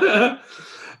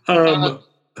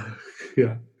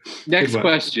 Yeah. Next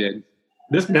question.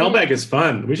 This mailbag is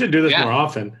fun. We should do this more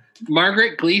often.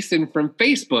 Margaret Gleason from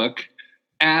Facebook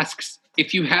asks,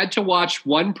 if you had to watch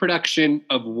one production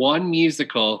of one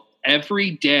musical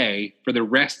every day for the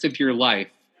rest of your life,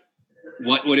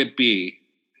 what would it be?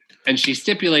 And she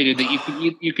stipulated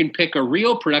that you can pick a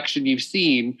real production you've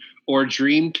seen or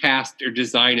dream cast or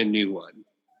design a new one.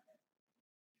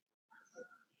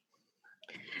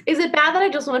 Is it bad that I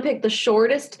just want to pick the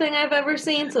shortest thing I've ever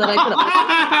seen so that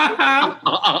I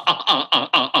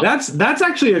could? That's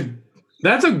actually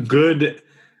that's a good.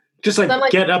 Just like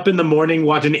get up in the morning,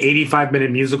 watch an 85-minute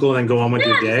musical, and then go on with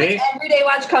your day. Like everyday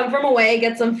watch Come From Away,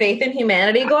 get some faith in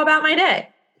humanity, go about my day.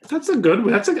 That's a good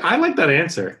one. I like that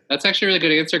answer. That's actually a really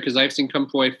good answer because I've seen Come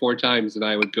From Away 4 times and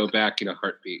I would go back in a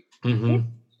heartbeat. Mm-hmm.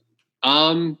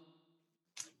 I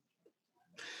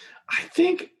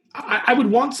think I would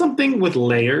want something with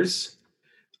layers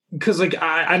because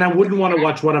I wouldn't want to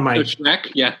watch one of my Shrek,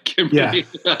 yeah.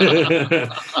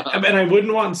 And I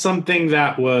wouldn't want something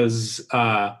that was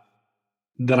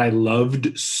that I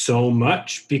loved so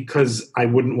much because I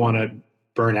wouldn't want to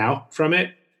burn out from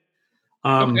it.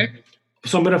 Okay.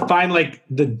 So I'm going to find like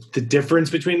the difference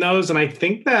between those. And I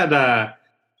think that,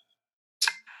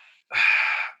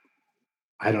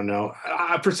 I don't know.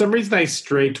 For some reason I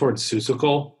stray towards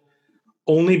Seussical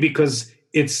only because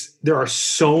there are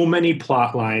so many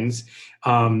plot lines.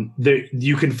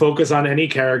 You can focus on any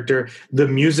character. The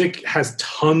music has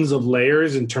tons of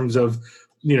layers in terms of,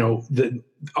 the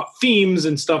themes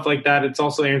and stuff like that. It's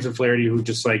also Aaron Flaherty who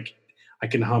just like, I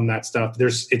can hum that stuff.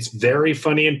 It's very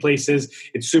funny in places.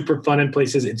 It's super fun in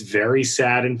places. It's very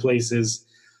sad in places.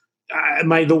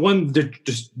 The one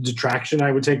detraction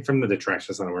I would take from the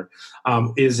detraction, that's not a word,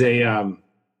 is that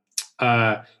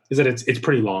it's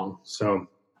pretty long. So,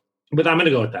 but I'm going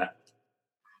to go with that.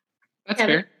 That's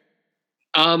fair.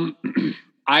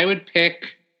 I would pick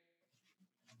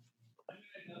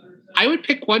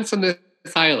Once on This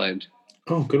Island.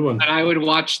 Oh, good one. And I would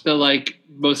watch the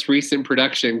most recent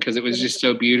production because it was just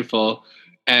so beautiful,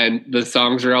 and the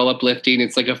songs are all uplifting.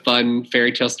 It's like a fun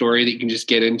fairy tale story that you can just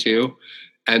get into,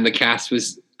 and the cast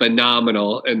was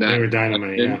phenomenal in that. They were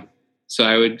dynamite, yeah. So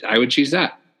I would choose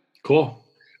that. Cool.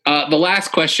 The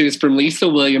last question is from Lisa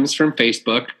Williams from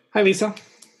Facebook. Hi, Lisa.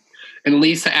 And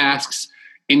Lisa asks,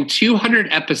 in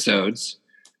 200 episodes,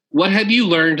 what have you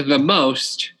learned the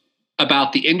most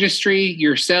about the industry,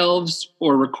 yourselves,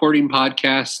 or recording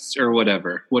podcasts, or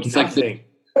whatever? What's Nothing.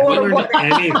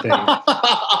 Anything.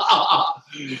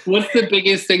 What's the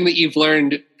biggest thing that you've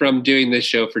learned from doing this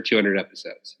show for 200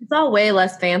 episodes? It's all way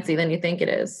less fancy than you think it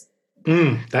is.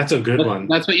 That's a good one.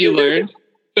 That's what you learned?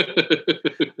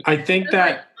 I think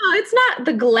that... it's not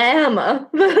the glamour.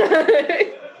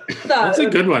 That's a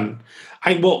good one.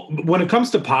 When it comes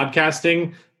to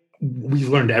podcasting, we've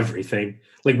learned everything.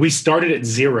 Like we started at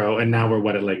 0 and now we're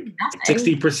at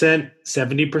 60%,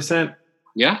 70%?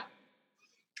 Yeah.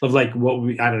 Of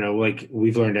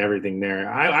we've learned everything there.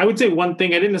 I would say one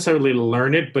thing, I didn't necessarily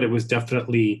learn it, but it was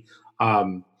definitely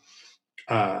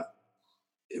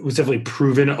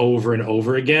proven over and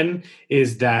over again,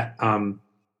 is that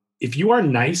if you are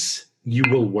nice, you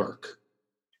will work.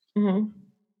 Mm-hmm.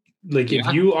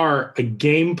 If you are a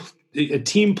team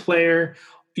player,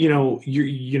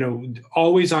 you're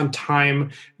always on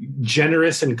time,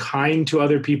 generous and kind to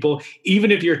other people,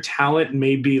 even if your talent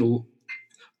may be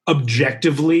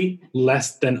objectively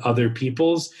less than other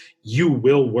people's, you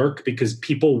will work because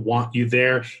people want you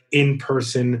there in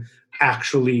person,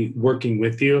 actually working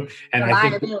with you. And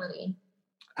Reliability. I think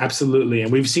absolutely.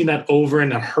 And we've seen that over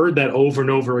and I've heard that over and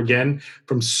over again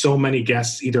from so many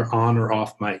guests, either on or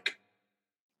off mic.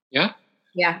 Yeah.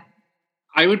 Yeah.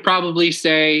 I would probably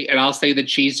say, and I'll say the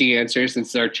cheesy answer since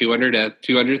it's our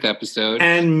 200th episode.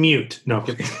 And mute. No, I'm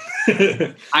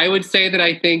kidding. I would say that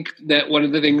I think that one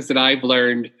of the things that I've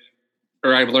learned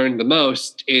the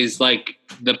most is like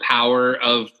the power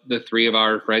of the three of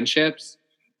our friendships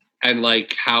and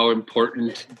like how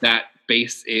important that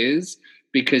base is,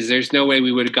 because there's no way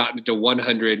we would have gotten to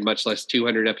 100, much less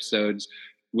 200 episodes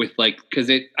with like,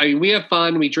 we have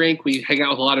fun, we drink, we hang out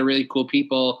with a lot of really cool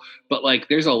people, but like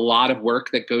there's a lot of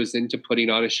work that goes into putting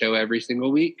on a show every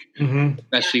single week,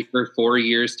 especially for 4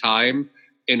 years time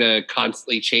in a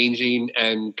constantly changing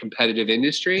and competitive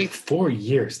industry. 4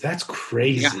 years. That's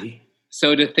crazy. Yeah.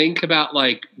 So to think about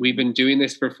like, we've been doing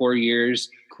this for 4 years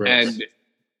and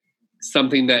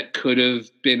something that could have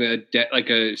been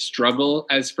a struggle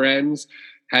as friends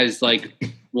has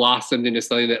like blossomed into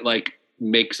something that like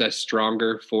makes us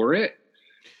stronger for it.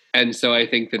 And so I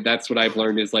think that that's what I've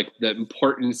learned is like the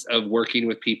importance of working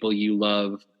with people you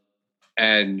love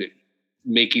and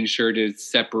making sure to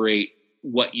separate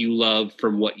what you love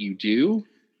from what you do.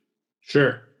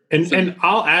 Sure. And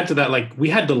I'll add to that, like we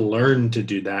had to learn to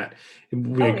do that.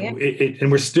 And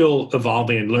we're still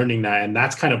evolving and learning that. And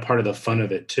that's kind of part of the fun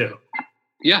of it too.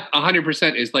 Yeah,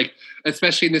 100% is like,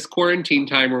 especially in this quarantine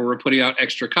time where we're putting out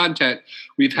extra content,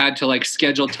 we've had to like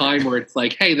schedule time where it's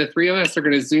like, hey, the three of us are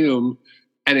going to Zoom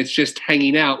and it's just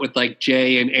hanging out with like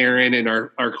Jay and Aaron and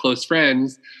our close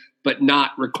friends, but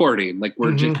not recording. Like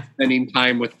we're just spending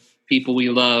time with people we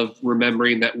love,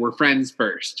 remembering that we're friends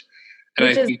first. And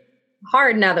Which is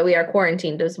hard now that we are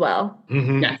quarantined as well.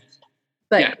 Yeah.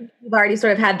 But we've already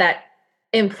sort of had that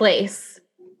in place.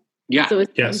 Yeah. So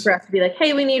it's easy for us to be like,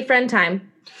 hey, we need friend time.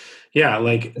 Yeah,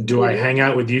 like, do I hang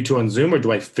out with you two on Zoom or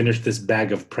do I finish this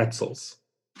bag of pretzels?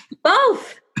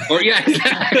 Both. Or yeah,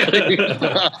 exactly.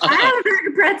 I have a bag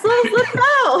of pretzels. Let's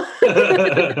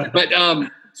go. But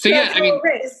so yeah, I mean,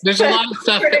 there's a lot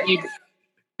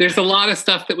of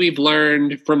stuff that we've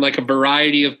learned from like a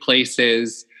variety of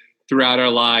places throughout our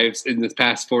lives in this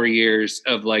past 4 years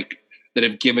of like that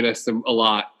have given us a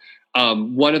lot.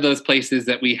 One of those places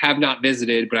that we have not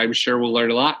visited, but I'm sure we'll learn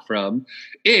a lot from,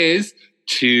 is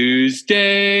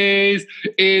Tuesdays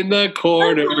in the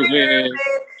Corner with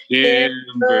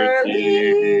Kimberly.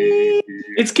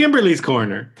 It's Kimberly's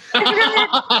Corner.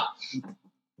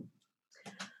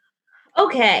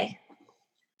 Okay.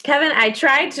 Kevin, I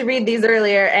tried to read these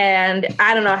earlier and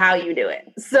I don't know how you do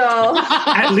it. So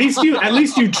at least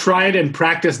you tried and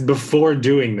practiced before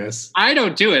doing this. I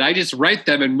don't do it. I just write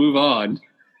them and move on.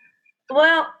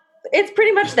 Well, it's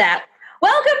pretty much that.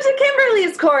 Welcome to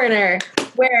Kimberly's Corner,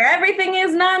 where everything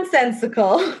is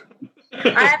nonsensical.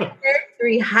 I have prepared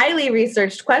 3 highly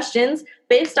researched questions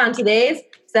based on today's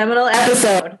seminal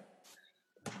episode.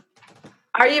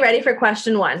 Are you ready for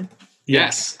question 1?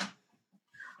 Yes.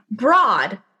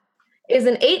 Broad is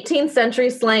an 18th century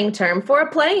slang term for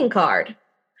a playing card.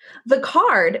 The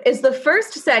card is the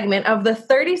first segment of the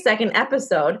 32nd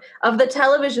episode of the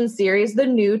television series The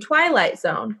New Twilight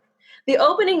Zone. The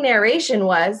opening narration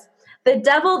was, "The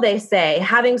devil, they say,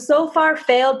 having so far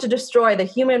failed to destroy the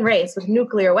human race with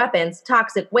nuclear weapons,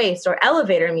 toxic waste, or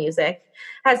elevator music,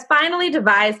 has finally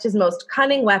devised his most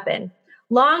cunning weapon,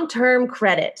 long-term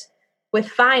credit, with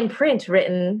fine print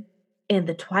written in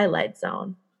the Twilight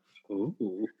Zone."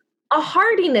 Ooh. A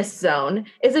hardiness zone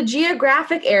is a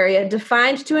geographic area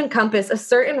defined to encompass a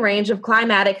certain range of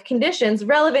climatic conditions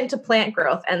relevant to plant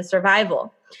growth and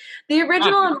survival. The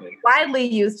original and widely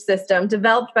used system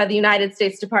developed by the United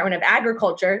States Department of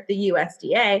Agriculture, the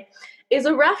USDA, is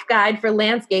a rough guide for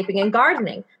landscaping and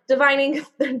gardening,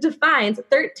 defines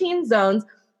 13 zones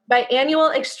by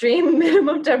annual extreme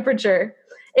minimum temperature.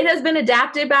 It has been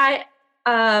adapted by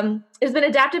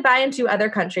into other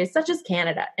countries, such as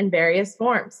Canada, in various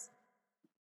forms.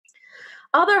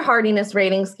 Other hardiness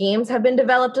rating schemes have been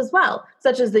developed as well,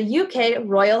 such as the UK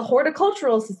Royal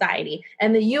Horticultural Society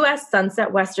and the US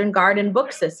Sunset Western Garden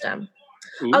Book System.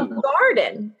 Ooh. A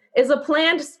garden is a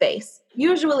planned space,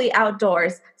 usually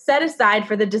outdoors, set aside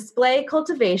for the display,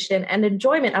 cultivation, and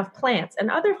enjoyment of plants and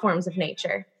other forms of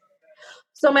nature.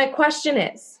 So my question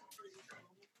is...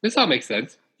 This all makes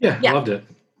sense. Yeah. Loved it.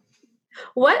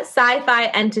 What sci-fi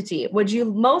entity would you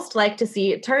most like to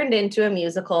see turned into a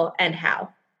musical and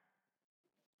how?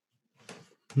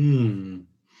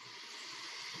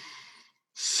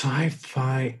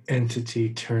 Sci-fi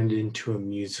entity turned into a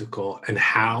musical, and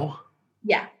how?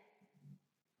 Yeah.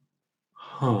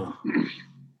 Huh.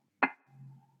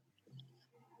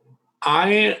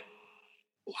 I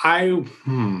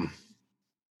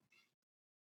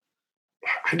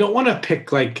don't want to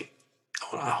pick like.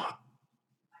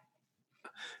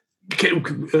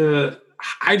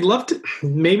 I'd love to.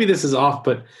 Maybe this is off,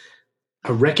 but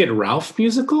a Wreck-It Ralph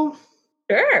musical.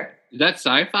 Sure. Is that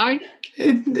sci-fi?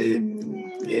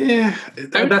 Yeah,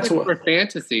 that's what. For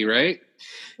fantasy, right?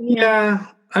 Yeah,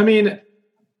 I mean,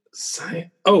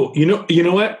 you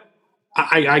know what?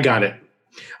 I got it.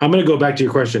 I'm going to go back to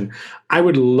your question. I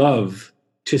would love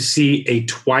to see a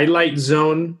Twilight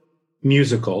Zone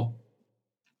musical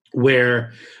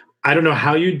where I don't know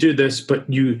how you do this, but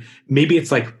maybe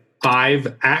it's like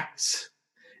 5 acts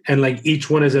and like each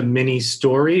one is a mini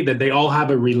story that they all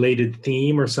have a related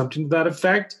theme or something to that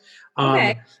effect.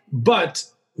 Okay. But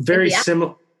very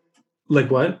similar.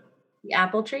 Like what? The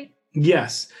apple tree?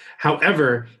 Yes.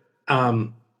 However,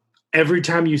 every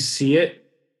time you see it,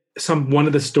 one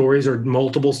of the stories or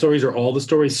multiple stories or all the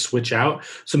stories switch out.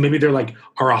 So maybe there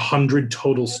are 100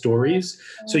 total stories.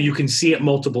 So you can see it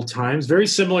multiple times. Very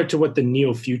similar to what the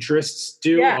Neo-Futurists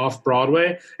do off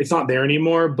Broadway. It's not there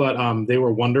anymore, but they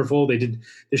were wonderful. They did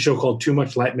this show called Too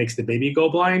Much Light Makes the Baby Go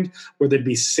Blind, where there'd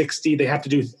be 60. They have to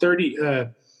do 30.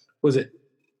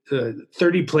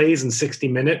 30 plays in 60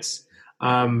 minutes.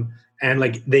 And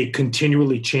they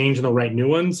continually change and they'll write new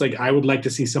ones. I would like to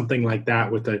see something like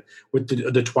that with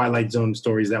the Twilight Zone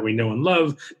stories that we know and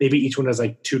love. Maybe each one has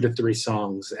 2 to 3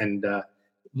 songs and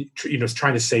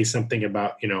trying to say something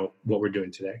about what we're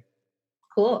doing today.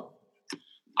 Cool.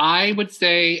 I would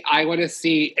say I want to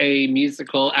see a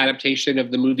musical adaptation of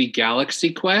the movie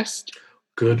Galaxy Quest.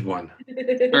 Good one.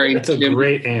 That's a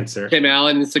great answer. Tim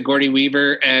Allen, Sigourney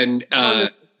Weaver, and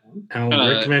Alan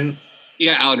Rickman.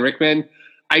 Yeah, Alan Rickman.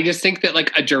 I just think that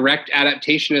a direct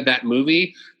adaptation of that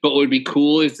movie, but what would be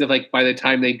cool is if by the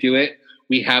time they do it,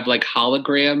 we have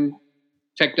hologram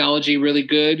technology really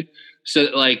good. So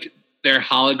that their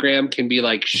hologram can be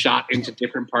shot into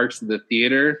different parts of the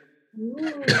theater.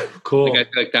 Cool. I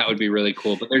feel that would be really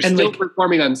cool. But they're still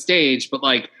performing on stage, but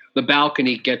the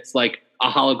balcony gets a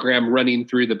hologram running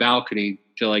through the balcony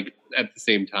to at the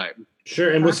same time.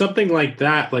 Sure. And with something like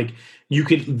that, you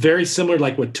could very similar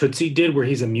what Tootsie did, where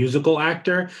he's a musical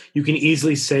actor. You can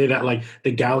easily say that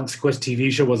the Galaxy Quest TV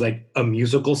show was a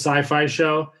musical sci-fi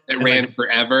show. It ran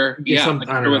forever. Yeah.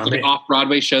 There was an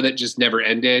off-Broadway show that just never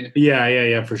ended.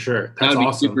 Yeah, for sure. That's that would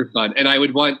awesome. be super fun. And I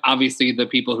would want, obviously, the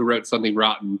people who wrote Something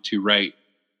Rotten to write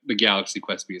the Galaxy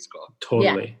Quest musical.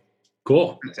 Totally. Yeah.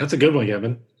 Cool. That's a good one,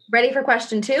 Kevin. Ready for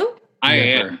question 2? I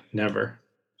am. Never.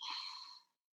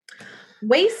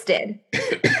 Wasted,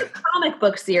 a comic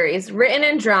book series written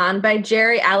and drawn by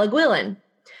Jerry Alaguilin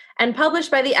and published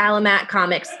by the Alamat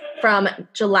Comics from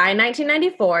July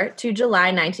 1994 to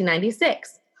July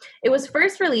 1996. It was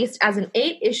first released as an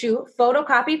 8-issue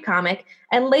photocopied comic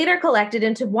and later collected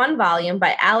into 1 volume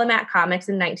by Alamat Comics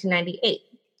in 1998,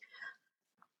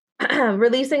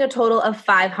 releasing a total of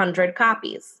 500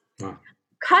 copies. Wow.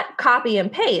 Cut, copy,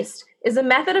 and paste is a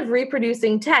method of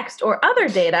reproducing text or other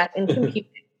data in computing.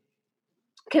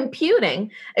 Computing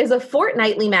is a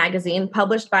fortnightly magazine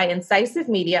published by Incisive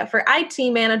Media for IT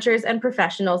managers and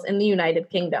professionals in the United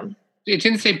Kingdom. It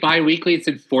didn't say bi-weekly, it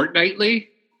said fortnightly?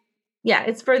 Yeah,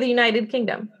 it's for the United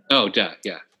Kingdom. Oh, duh,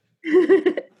 yeah.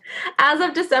 As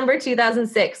of December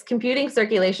 2006, computing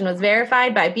circulation was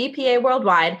verified by BPA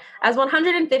Worldwide as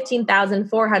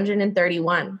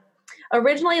 115,431.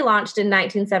 Originally launched in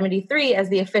 1973 as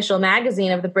the official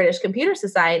magazine of the British Computer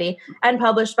Society and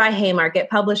published by Haymarket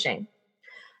Publishing.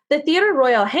 The Theatre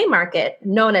Royal Haymarket,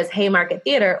 known as Haymarket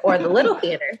Theatre or the Little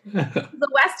Theatre, is the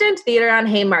West End theatre on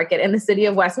Haymarket in the city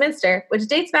of Westminster, which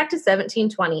dates back to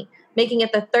 1720, making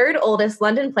it the 3rd oldest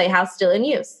London playhouse still in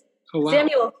use. Oh, wow.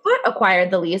 Samuel Foote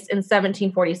acquired the lease in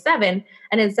 1747,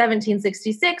 and in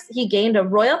 1766, he gained a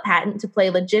royal patent to play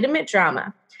legitimate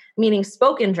drama, meaning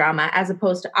spoken drama as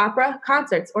opposed to opera,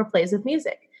 concerts, or plays of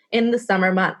music, in the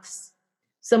summer months.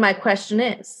 So my question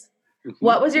is,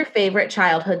 what was your favorite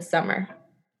childhood summer?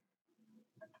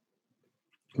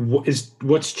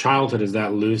 What's childhood? Is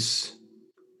that loose?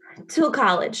 Till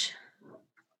college.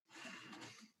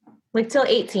 Till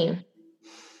 18.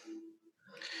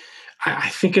 I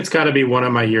think it's got to be one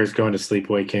of my years going to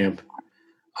sleepaway camp.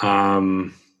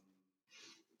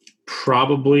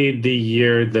 Probably the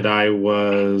year that I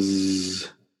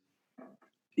was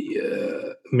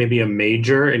maybe a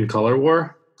major in Color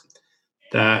War.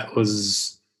 That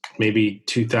was maybe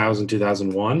 2000,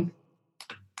 2001.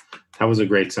 That was a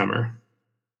great summer.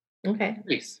 Okay.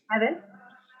 Nice.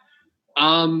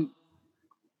 Evan?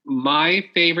 My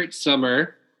favorite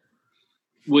summer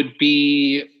would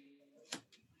be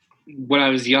when I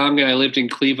was young and I lived in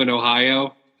Cleveland,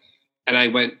 Ohio, and I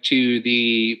went to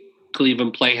the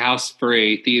Cleveland Playhouse for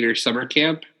a theater summer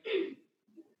camp.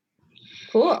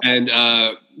 Cool. And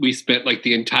we spent like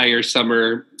the entire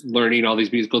summer learning all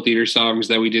these musical theater songs.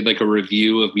 Then we did like a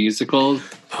review of musicals.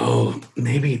 Oh,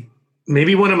 maybe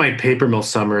one of my paper mill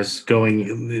summers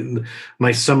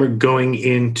my summer going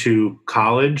into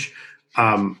college.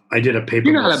 I did a paper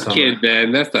You're mill not a summer. kid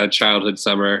then. That's not childhood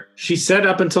summer. She said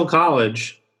up until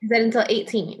college. Is that until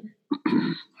 18?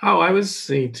 Oh, I was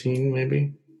 18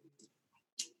 maybe.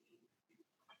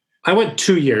 I went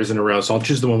 2 years in a row, so I'll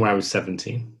choose the one where I was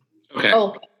 17. Okay.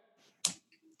 Oh,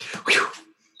 Whew.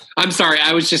 I'm sorry.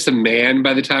 I was just a man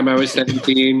by the time I was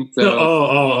 17. So.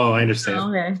 Oh, I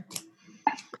understand. okay.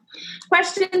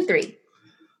 Question 3.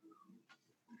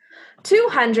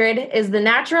 200 is the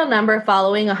natural number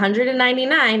following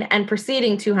 199 and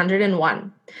preceding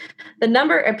 201. The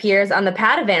number appears on the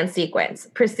Padovan sequence,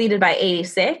 preceded by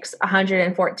 86,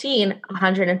 114,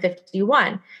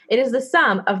 151. It is the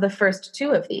sum of the first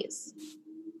two of these.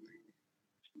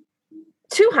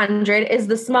 200 is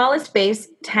the smallest base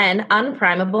 10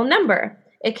 unprimable number.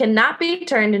 It cannot be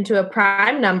turned into a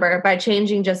prime number by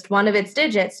changing just one of its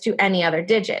digits to any other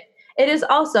digit. It is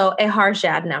also a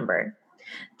Harshad number.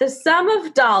 The sum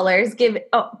of dollars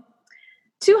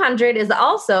 200 is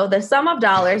also the sum of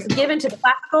dollars given to the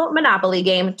classical Monopoly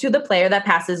game to the player that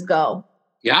passes go.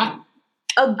 Yeah.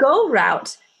 A go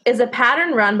route is a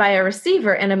pattern run by a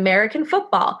receiver in American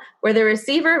football, where the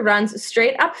receiver runs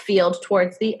straight upfield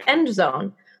towards the end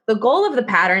zone. The goal of the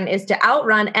pattern is to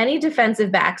outrun any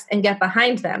defensive backs and get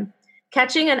behind them,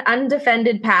 catching an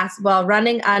undefended pass while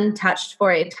running untouched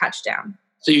for a touchdown.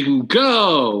 So you can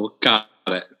go. Got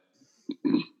it.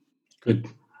 Good.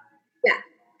 Yeah.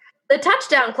 The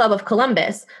Touchdown Club of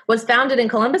Columbus was founded in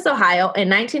Columbus, Ohio in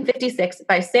 1956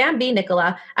 by Sam B.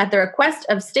 Nicola at the request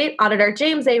of State Auditor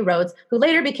James A. Rhodes, who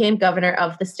later became governor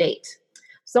of the state.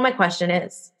 So my question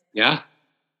is, Yeah.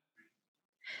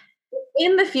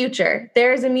 in the future,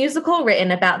 there is a musical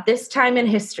written about this time in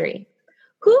history.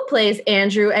 Who plays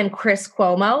Andrew and Chris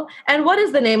Cuomo, and what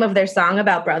is the name of their song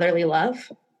about brotherly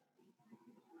love?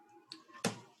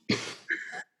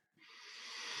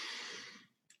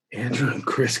 Andrew and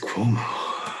Chris Cuomo.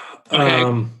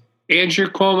 Okay. Andrew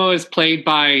Cuomo is played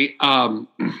by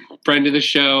friend of the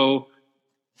show.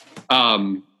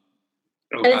 And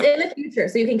it's in the future,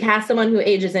 so you can cast someone who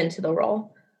ages into the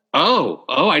role. Oh,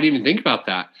 I didn't even think about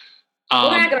that. We're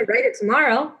not going to write it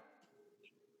tomorrow.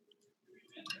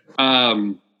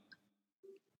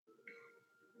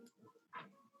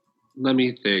 Let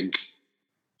me think.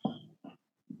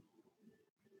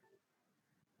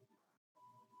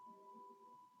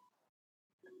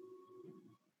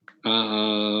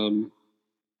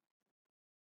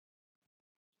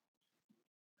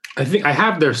 I think I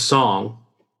have their song.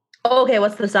 Oh, okay,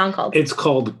 what's the song called? It's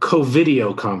called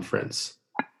Co-Video Conference.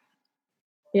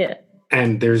 Yeah.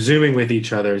 And they're Zooming with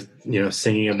each other,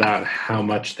 singing about how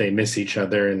much they miss each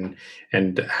other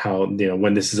and how,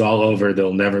 when this is all over,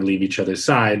 they'll never leave each other's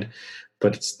side.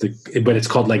 But it's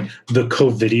called like the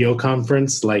Co-Video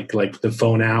Conference, like the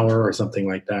phone hour or something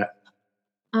like that.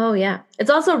 Oh, yeah. It's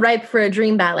also ripe for a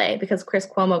dream ballet because Chris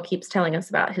Cuomo keeps telling us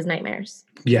about his nightmares.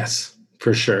 Yes,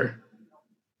 for sure.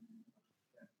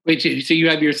 Wait, so you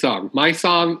have your song. My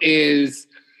song is...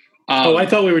 I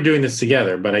thought we were doing this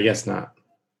together, but I guess not.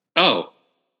 Oh.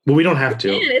 Well, we don't have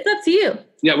to. Yeah, it's up to you.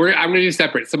 Yeah, I'm going to do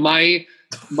separate. So my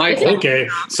okay,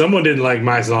 someone didn't like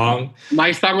my song.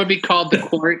 My song would be called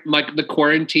the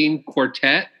Quarantine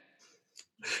Quartet.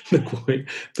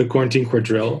 The Quarantine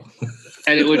Quadrille.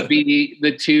 And it would be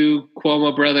the two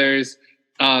Cuomo brothers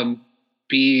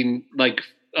being like,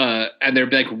 and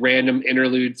there'd be like random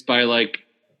interludes by like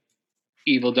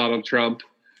evil Donald Trump,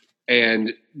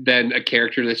 and then a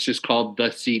character that's just called the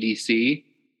CDC.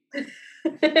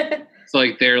 So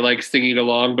like they're like singing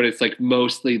along, but it's like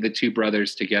mostly the two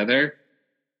brothers together.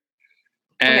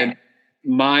 And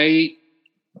my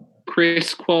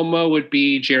Chris Cuomo would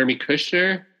be Jeremy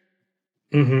Kushner.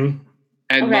 Mm-hmm.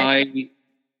 And my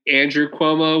Andrew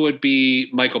Cuomo would be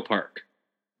Michael Park.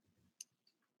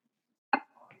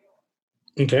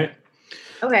 Okay.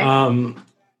 Okay.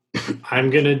 I'm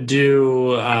going to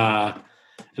do, and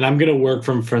I'm going to work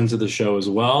from friends of the show as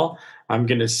well. I'm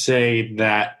going to say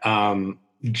that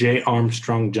J.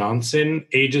 Armstrong Johnson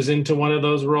ages into one of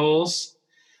those roles.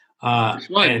 Which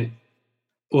one?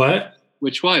 What?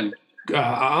 Which one?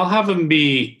 I'll have him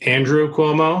be Andrew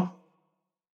Cuomo.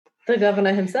 The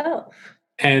governor himself.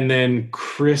 And then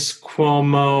Chris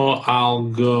Cuomo, I'll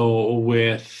go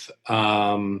with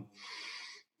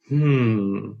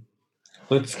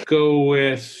let's go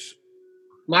with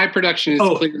My production is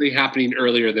clearly happening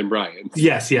earlier than Brian's.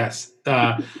 yes.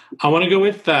 I want to go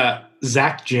with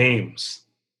Zach James.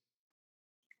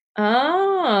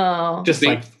 Oh. Just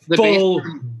like the full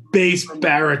bass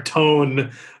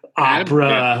baritone opera.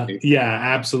 Absolutely. Yeah,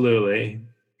 absolutely.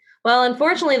 Well,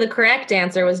 unfortunately, the correct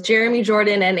answer was Jeremy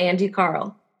Jordan and Andy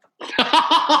Carl.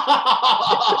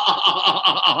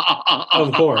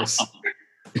 Of course.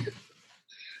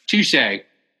 Touche.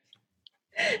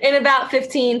 In about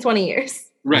 15, 20 years.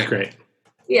 Right. That's great.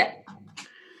 Yeah.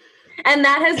 And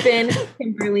that has been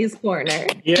Kimberly's Corner.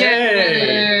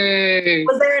 Yay!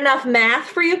 Was there enough math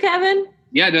for you, Kevin?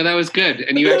 Yeah, no, that was good.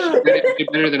 And you actually read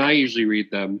it better than I usually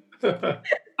read them.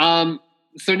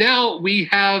 So now we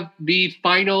have the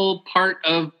final part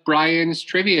of Brian's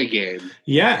trivia game.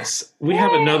 Yes, we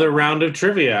have another round of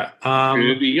trivia.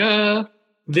 Trivia.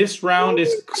 This round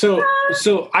is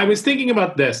so I was thinking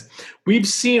about this. We've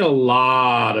seen a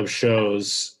lot of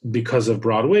shows because of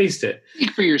Broadwasted.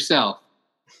 Speak for yourself.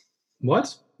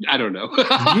 What? I don't know.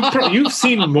 You've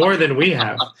seen more than we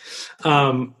have.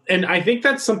 And I think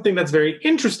that's something that's very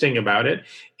interesting about it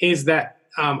is that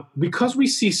because we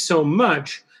see so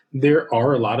much, there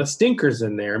are a lot of stinkers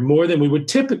in there, more than we would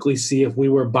typically see if we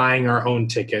were buying our own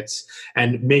tickets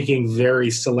and making very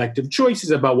selective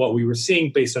choices about what we were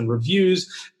seeing based on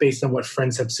reviews, based on what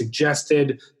friends have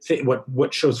suggested,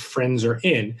 what shows friends are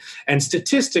in. And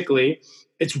statistically,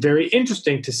 it's very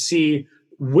interesting to see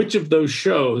which of those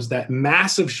shows, that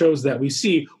massive shows that we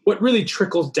see, what really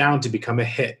trickles down to become a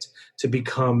hit, to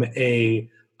become a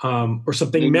or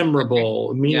something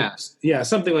memorable,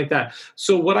 something like that.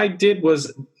 So what I did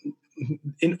was,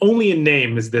 only in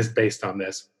name is this based on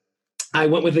this. I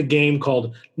went with a game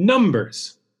called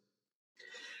Numbers.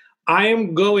 I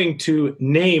am going to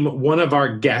name one of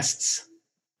our guests,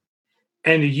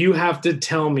 and you have to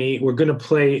tell me. We're going to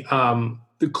play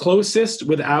the closest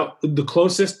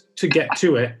to get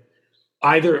to it,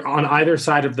 either on either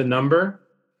side of the number.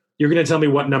 You're going to tell me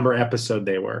what number episode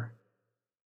they were.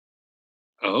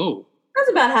 Oh. That's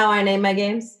about how I name my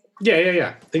games.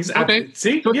 Yeah. Exactly. Okay.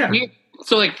 See? Yeah.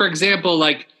 So, like, for example,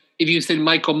 like, if you said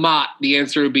Michael Mott, the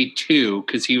answer would be 2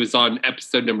 because he was on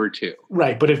episode number 2.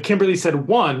 Right. But if Kimberly said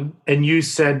 1 and you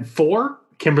said 4,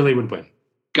 Kimberly would win.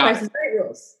 Got Price is it. Right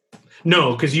rules.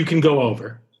 No, because you can go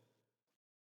over.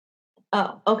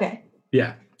 Oh, okay.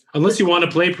 Yeah. Unless you want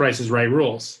to play Price is Right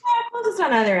rules. I'll just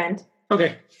on either end.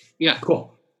 Okay. Yeah.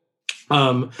 Cool.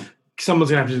 Someone's going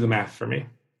to have to do the math for me.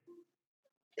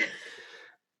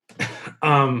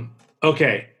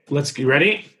 Okay. Let's get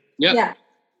ready. Yep. Yeah.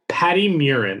 Patty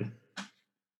Murin.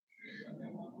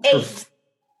 8.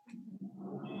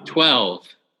 12.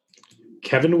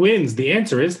 Kevin wins. The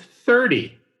answer is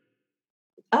 30.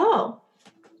 Oh.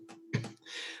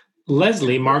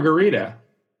 Leslie Margarita.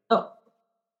 Oh.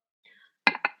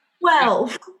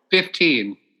 12.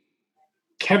 15.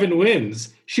 Kevin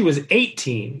wins. She was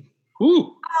 18.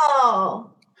 Ooh. Oh.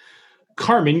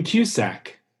 Carmen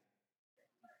Cusack.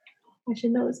 I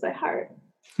should know this by heart.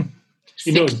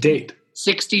 You know a date.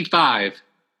 65.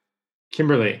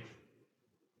 Kimberly.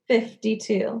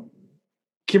 52.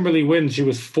 Kimberly wins. She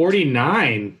was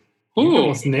 49. You Ooh.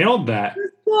 almost nailed that.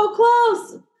 So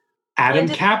close. Adam I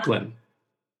did- Kaplan.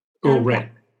 Oh, Adam right.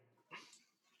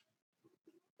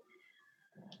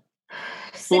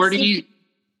 40.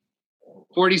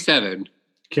 47.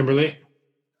 Kimberly.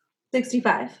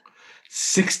 65.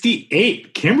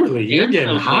 68. Kimberly, you're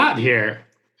getting Kimberly. hot here.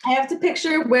 I have to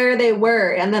picture where they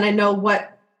were, and then I know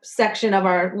what section of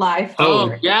our live.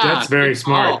 Oh, yeah. That's very Good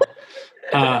smart.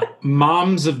 call.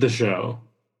 Moms of the show.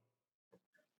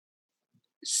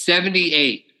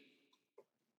 78.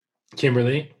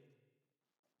 Kimberly.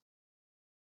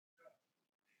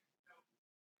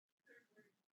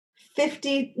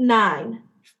 $59.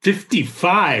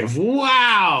 55.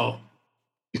 Wow.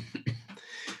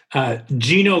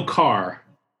 Gino Carr.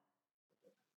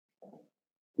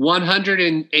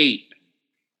 108.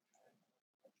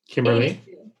 Kimberly.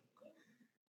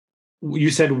 You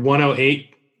said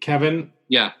 108, Kevin.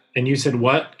 Yeah. And you said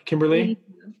what, Kimberly?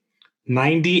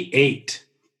 98.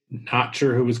 Not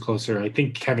sure who was closer. I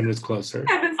think Kevin was closer.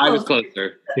 I was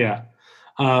closer. Yeah.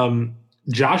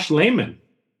 Josh Lehman.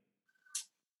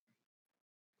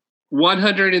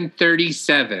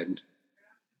 137.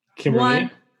 Kimberly.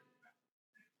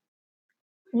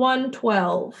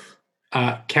 112.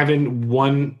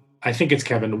 Kevin, I think it's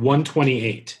Kevin,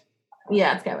 128.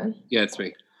 Yeah, it's Kevin. Yeah, it's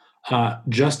me.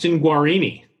 Justin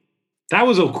Guarini. That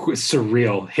was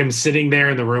surreal. Him sitting there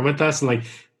in the room with us and like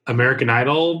American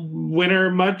Idol winner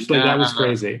much? Like that was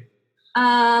crazy.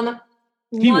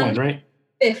 He won, right?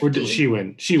 150. Or did she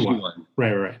win? She won.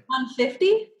 Right.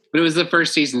 150? But it was the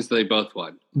first season, so they both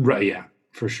won. Right, yeah,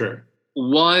 for sure.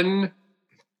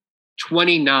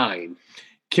 129.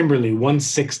 Kimberly,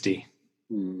 160.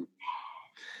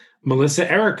 Melissa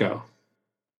Errico.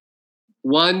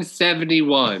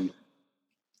 171.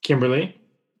 Kimberly.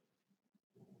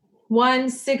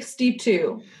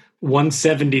 162.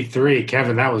 173.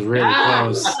 Kevin, that was really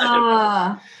close.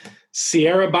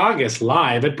 Sierra Boggess,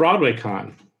 live at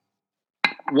BroadwayCon.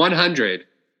 100.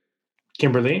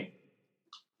 Kimberly.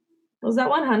 Was that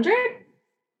 100?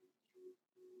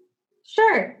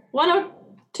 Sure.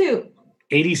 102.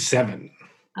 87.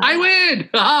 I win!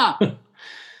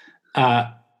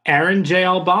 Aaron J.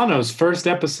 Albano's first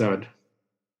episode.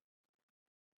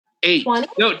 8. 20?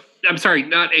 No, I'm sorry,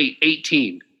 not 8.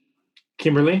 18.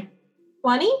 Kimberly.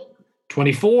 20?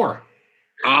 24.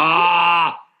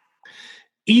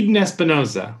 Eden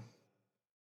Espinoza.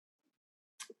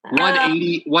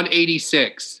 180.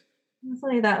 186. It's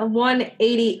like that.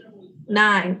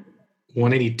 189.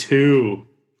 182.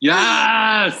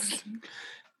 Yes!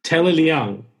 Telly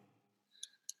Leung.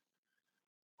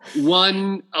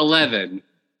 111.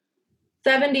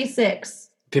 76.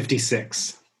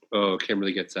 56. Oh,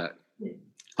 Kimberly gets that.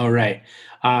 All right.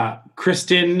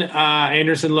 Kristen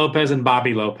Anderson Lopez and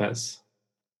Bobby Lopez.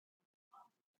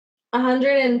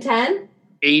 110.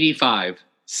 85.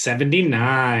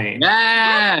 79.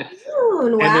 Yes! Wow.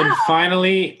 And then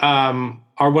finally, our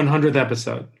 100th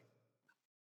episode.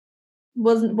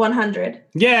 Was 100.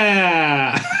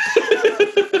 Yeah.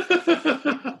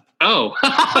 Oh.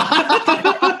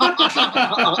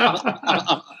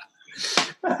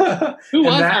 Who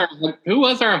was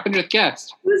our 100th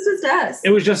guest? It was just us. It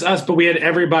was just us, but we had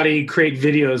everybody create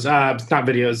videos. Not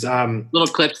videos. Little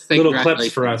clips. Little clips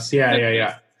for us.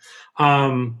 Yeah.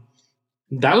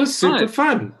 That was super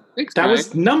fun. Thanks, that Brian.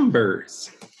 was numbers.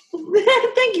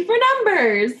 Thank you for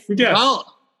numbers. Yes.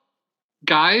 Well,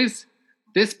 guys,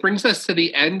 this brings us to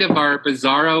the end of our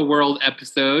Bizarro World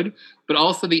episode, but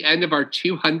also the end of our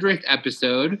 200th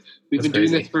episode. We've been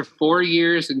doing this for 4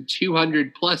 years and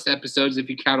 200 plus episodes if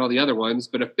you count all the other ones,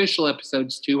 but official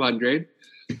episodes 200.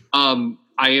 I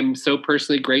am so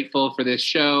personally grateful for this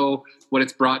show, what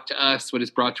it's brought to us, what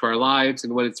it's brought to our lives,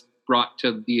 and what it's brought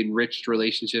to the enriched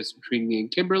relationships between me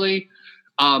and Kimberly.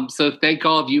 So thank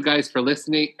all of you guys for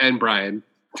listening, and Brian.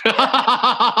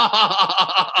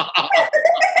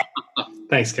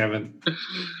 Thanks, Kevin.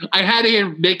 I had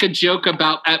to make a joke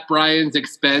about at Brian's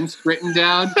expense written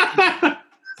down.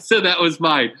 So that was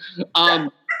mine.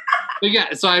 But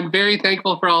yeah, so I'm very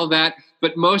thankful for all of that.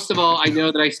 But most of all, I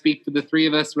know that I speak for the three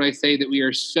of us when I say that we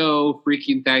are so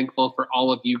freaking thankful for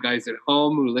all of you guys at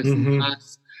home who listen to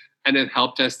us and have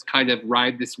helped us kind of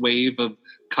ride this wave of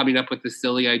coming up with this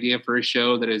silly idea for a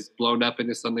show that has blown up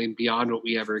into something beyond what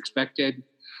we ever expected.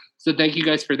 So thank you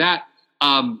guys for that.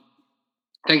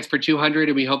 Thanks for 200,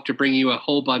 and we hope to bring you a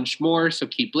whole bunch more, so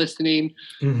keep listening.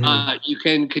 You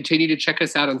can continue to check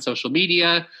us out on social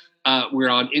media. We're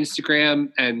on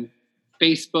Instagram and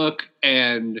Facebook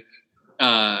and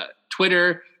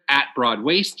Twitter at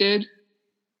Broadwasted.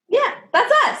 Yeah,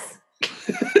 that's us.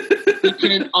 You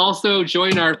can also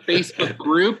join our Facebook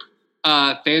group,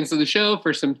 Fans of the Show,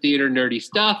 for some theater nerdy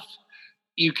stuff.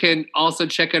 You can also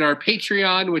check out our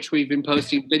Patreon, which we've been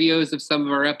posting videos of some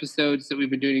of our episodes that we've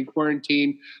been doing in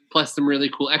quarantine, plus some really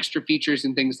cool extra features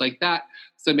and things like that.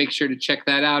 So make sure to check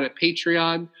that out at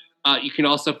Patreon. You can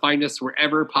also find us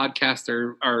wherever podcasts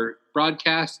are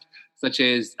broadcast, such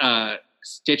as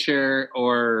Stitcher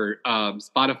or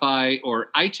Spotify or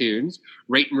iTunes.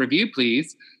 Rate and review,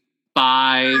 please.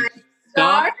 5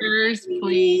 stars,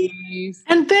 please.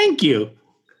 And thank you.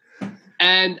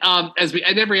 And as we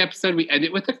end every episode, we end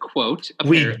it with a quote.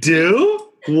 We do?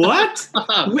 What?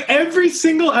 Every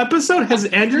single episode has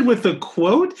ended with a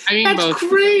quote? I mean, that's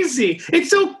crazy. It's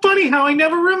so funny how I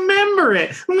never remember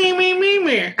it.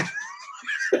 Me.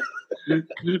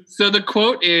 So the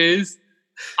quote is,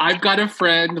 I've got a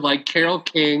friend like Carole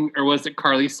King, or was it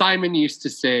Carly Simon used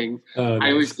to sing. I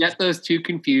always get those two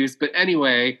confused. But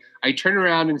anyway, I turn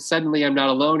around and suddenly I'm not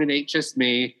alone. It ain't just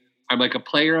me. I'm like a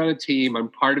player on a team. I'm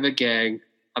part of a gang,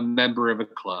 a member of a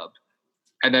club.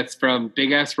 And that's from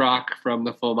Big Ass Rock from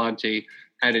the Full Monty.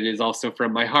 And it is also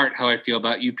from my heart how I feel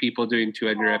about you people doing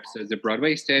 200 episodes of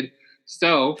Broadwasted.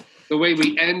 So the way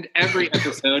we end every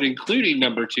episode, including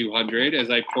number 200, as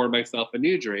I pour myself a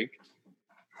new drink,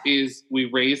 is we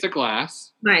raise a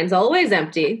glass. Mine's always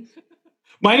empty.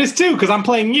 Mine is too, because I'm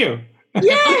playing you.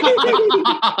 Yay!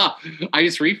 I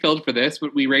just refilled for this,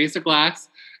 but we raise a glass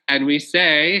and we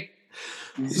say...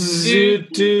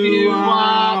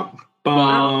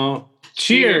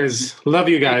 Cheers. Love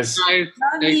you guys. Thank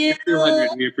you. 200.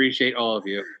 We appreciate all of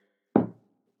you.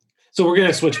 So we're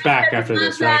gonna switch back after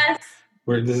this, right?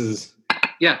 This is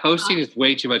hosting is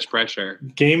way too much pressure.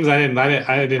 Games I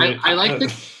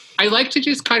like to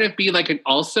just kind of be like an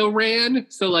also ran.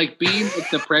 So like being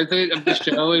like the president of the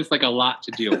show is like a lot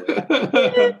to deal with.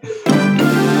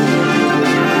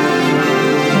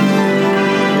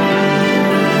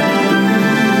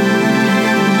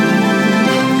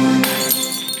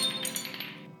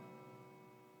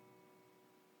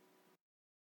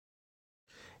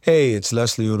 Hey, it's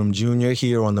Leslie Odom Jr.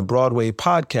 here on the Broadway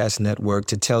Podcast Network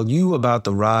to tell you about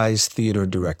the Rise Theater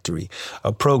Directory,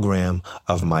 a program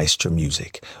of Maestro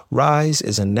Music. Rise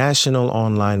is a national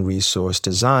online resource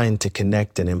designed to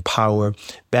connect and empower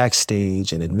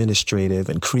backstage and administrative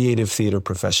and creative theater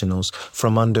professionals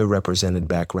from underrepresented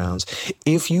backgrounds.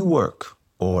 If you work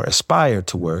or aspire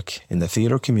to work in the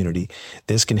theater community,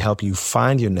 this can help you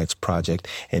find your next project.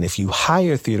 And if you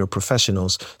hire theater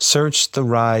professionals, search the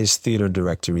Rise Theater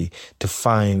Directory to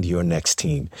find your next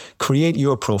team. Create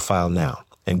your profile now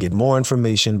and get more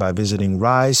information by visiting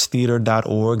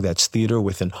risetheater.org. That's theater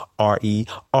with an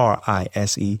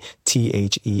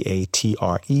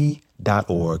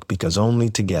RERISETHEATRE.org, because only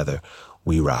together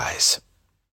we rise.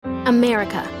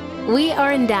 America. We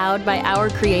are endowed by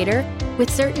our Creator with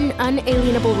certain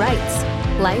unalienable rights: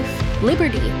 life,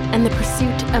 liberty, and the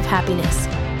pursuit of happiness.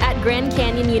 At Grand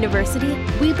Canyon University,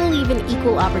 we believe in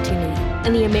equal opportunity,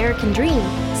 and the American dream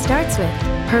starts with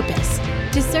purpose.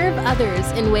 To serve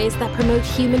others in ways that promote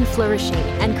human flourishing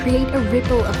and create a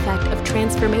ripple effect of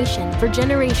transformation for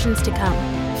generations to come.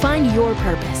 Find your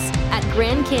purpose at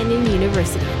Grand Canyon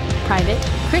University. Private,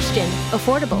 Christian,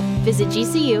 affordable. Visit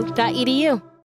gcu.edu.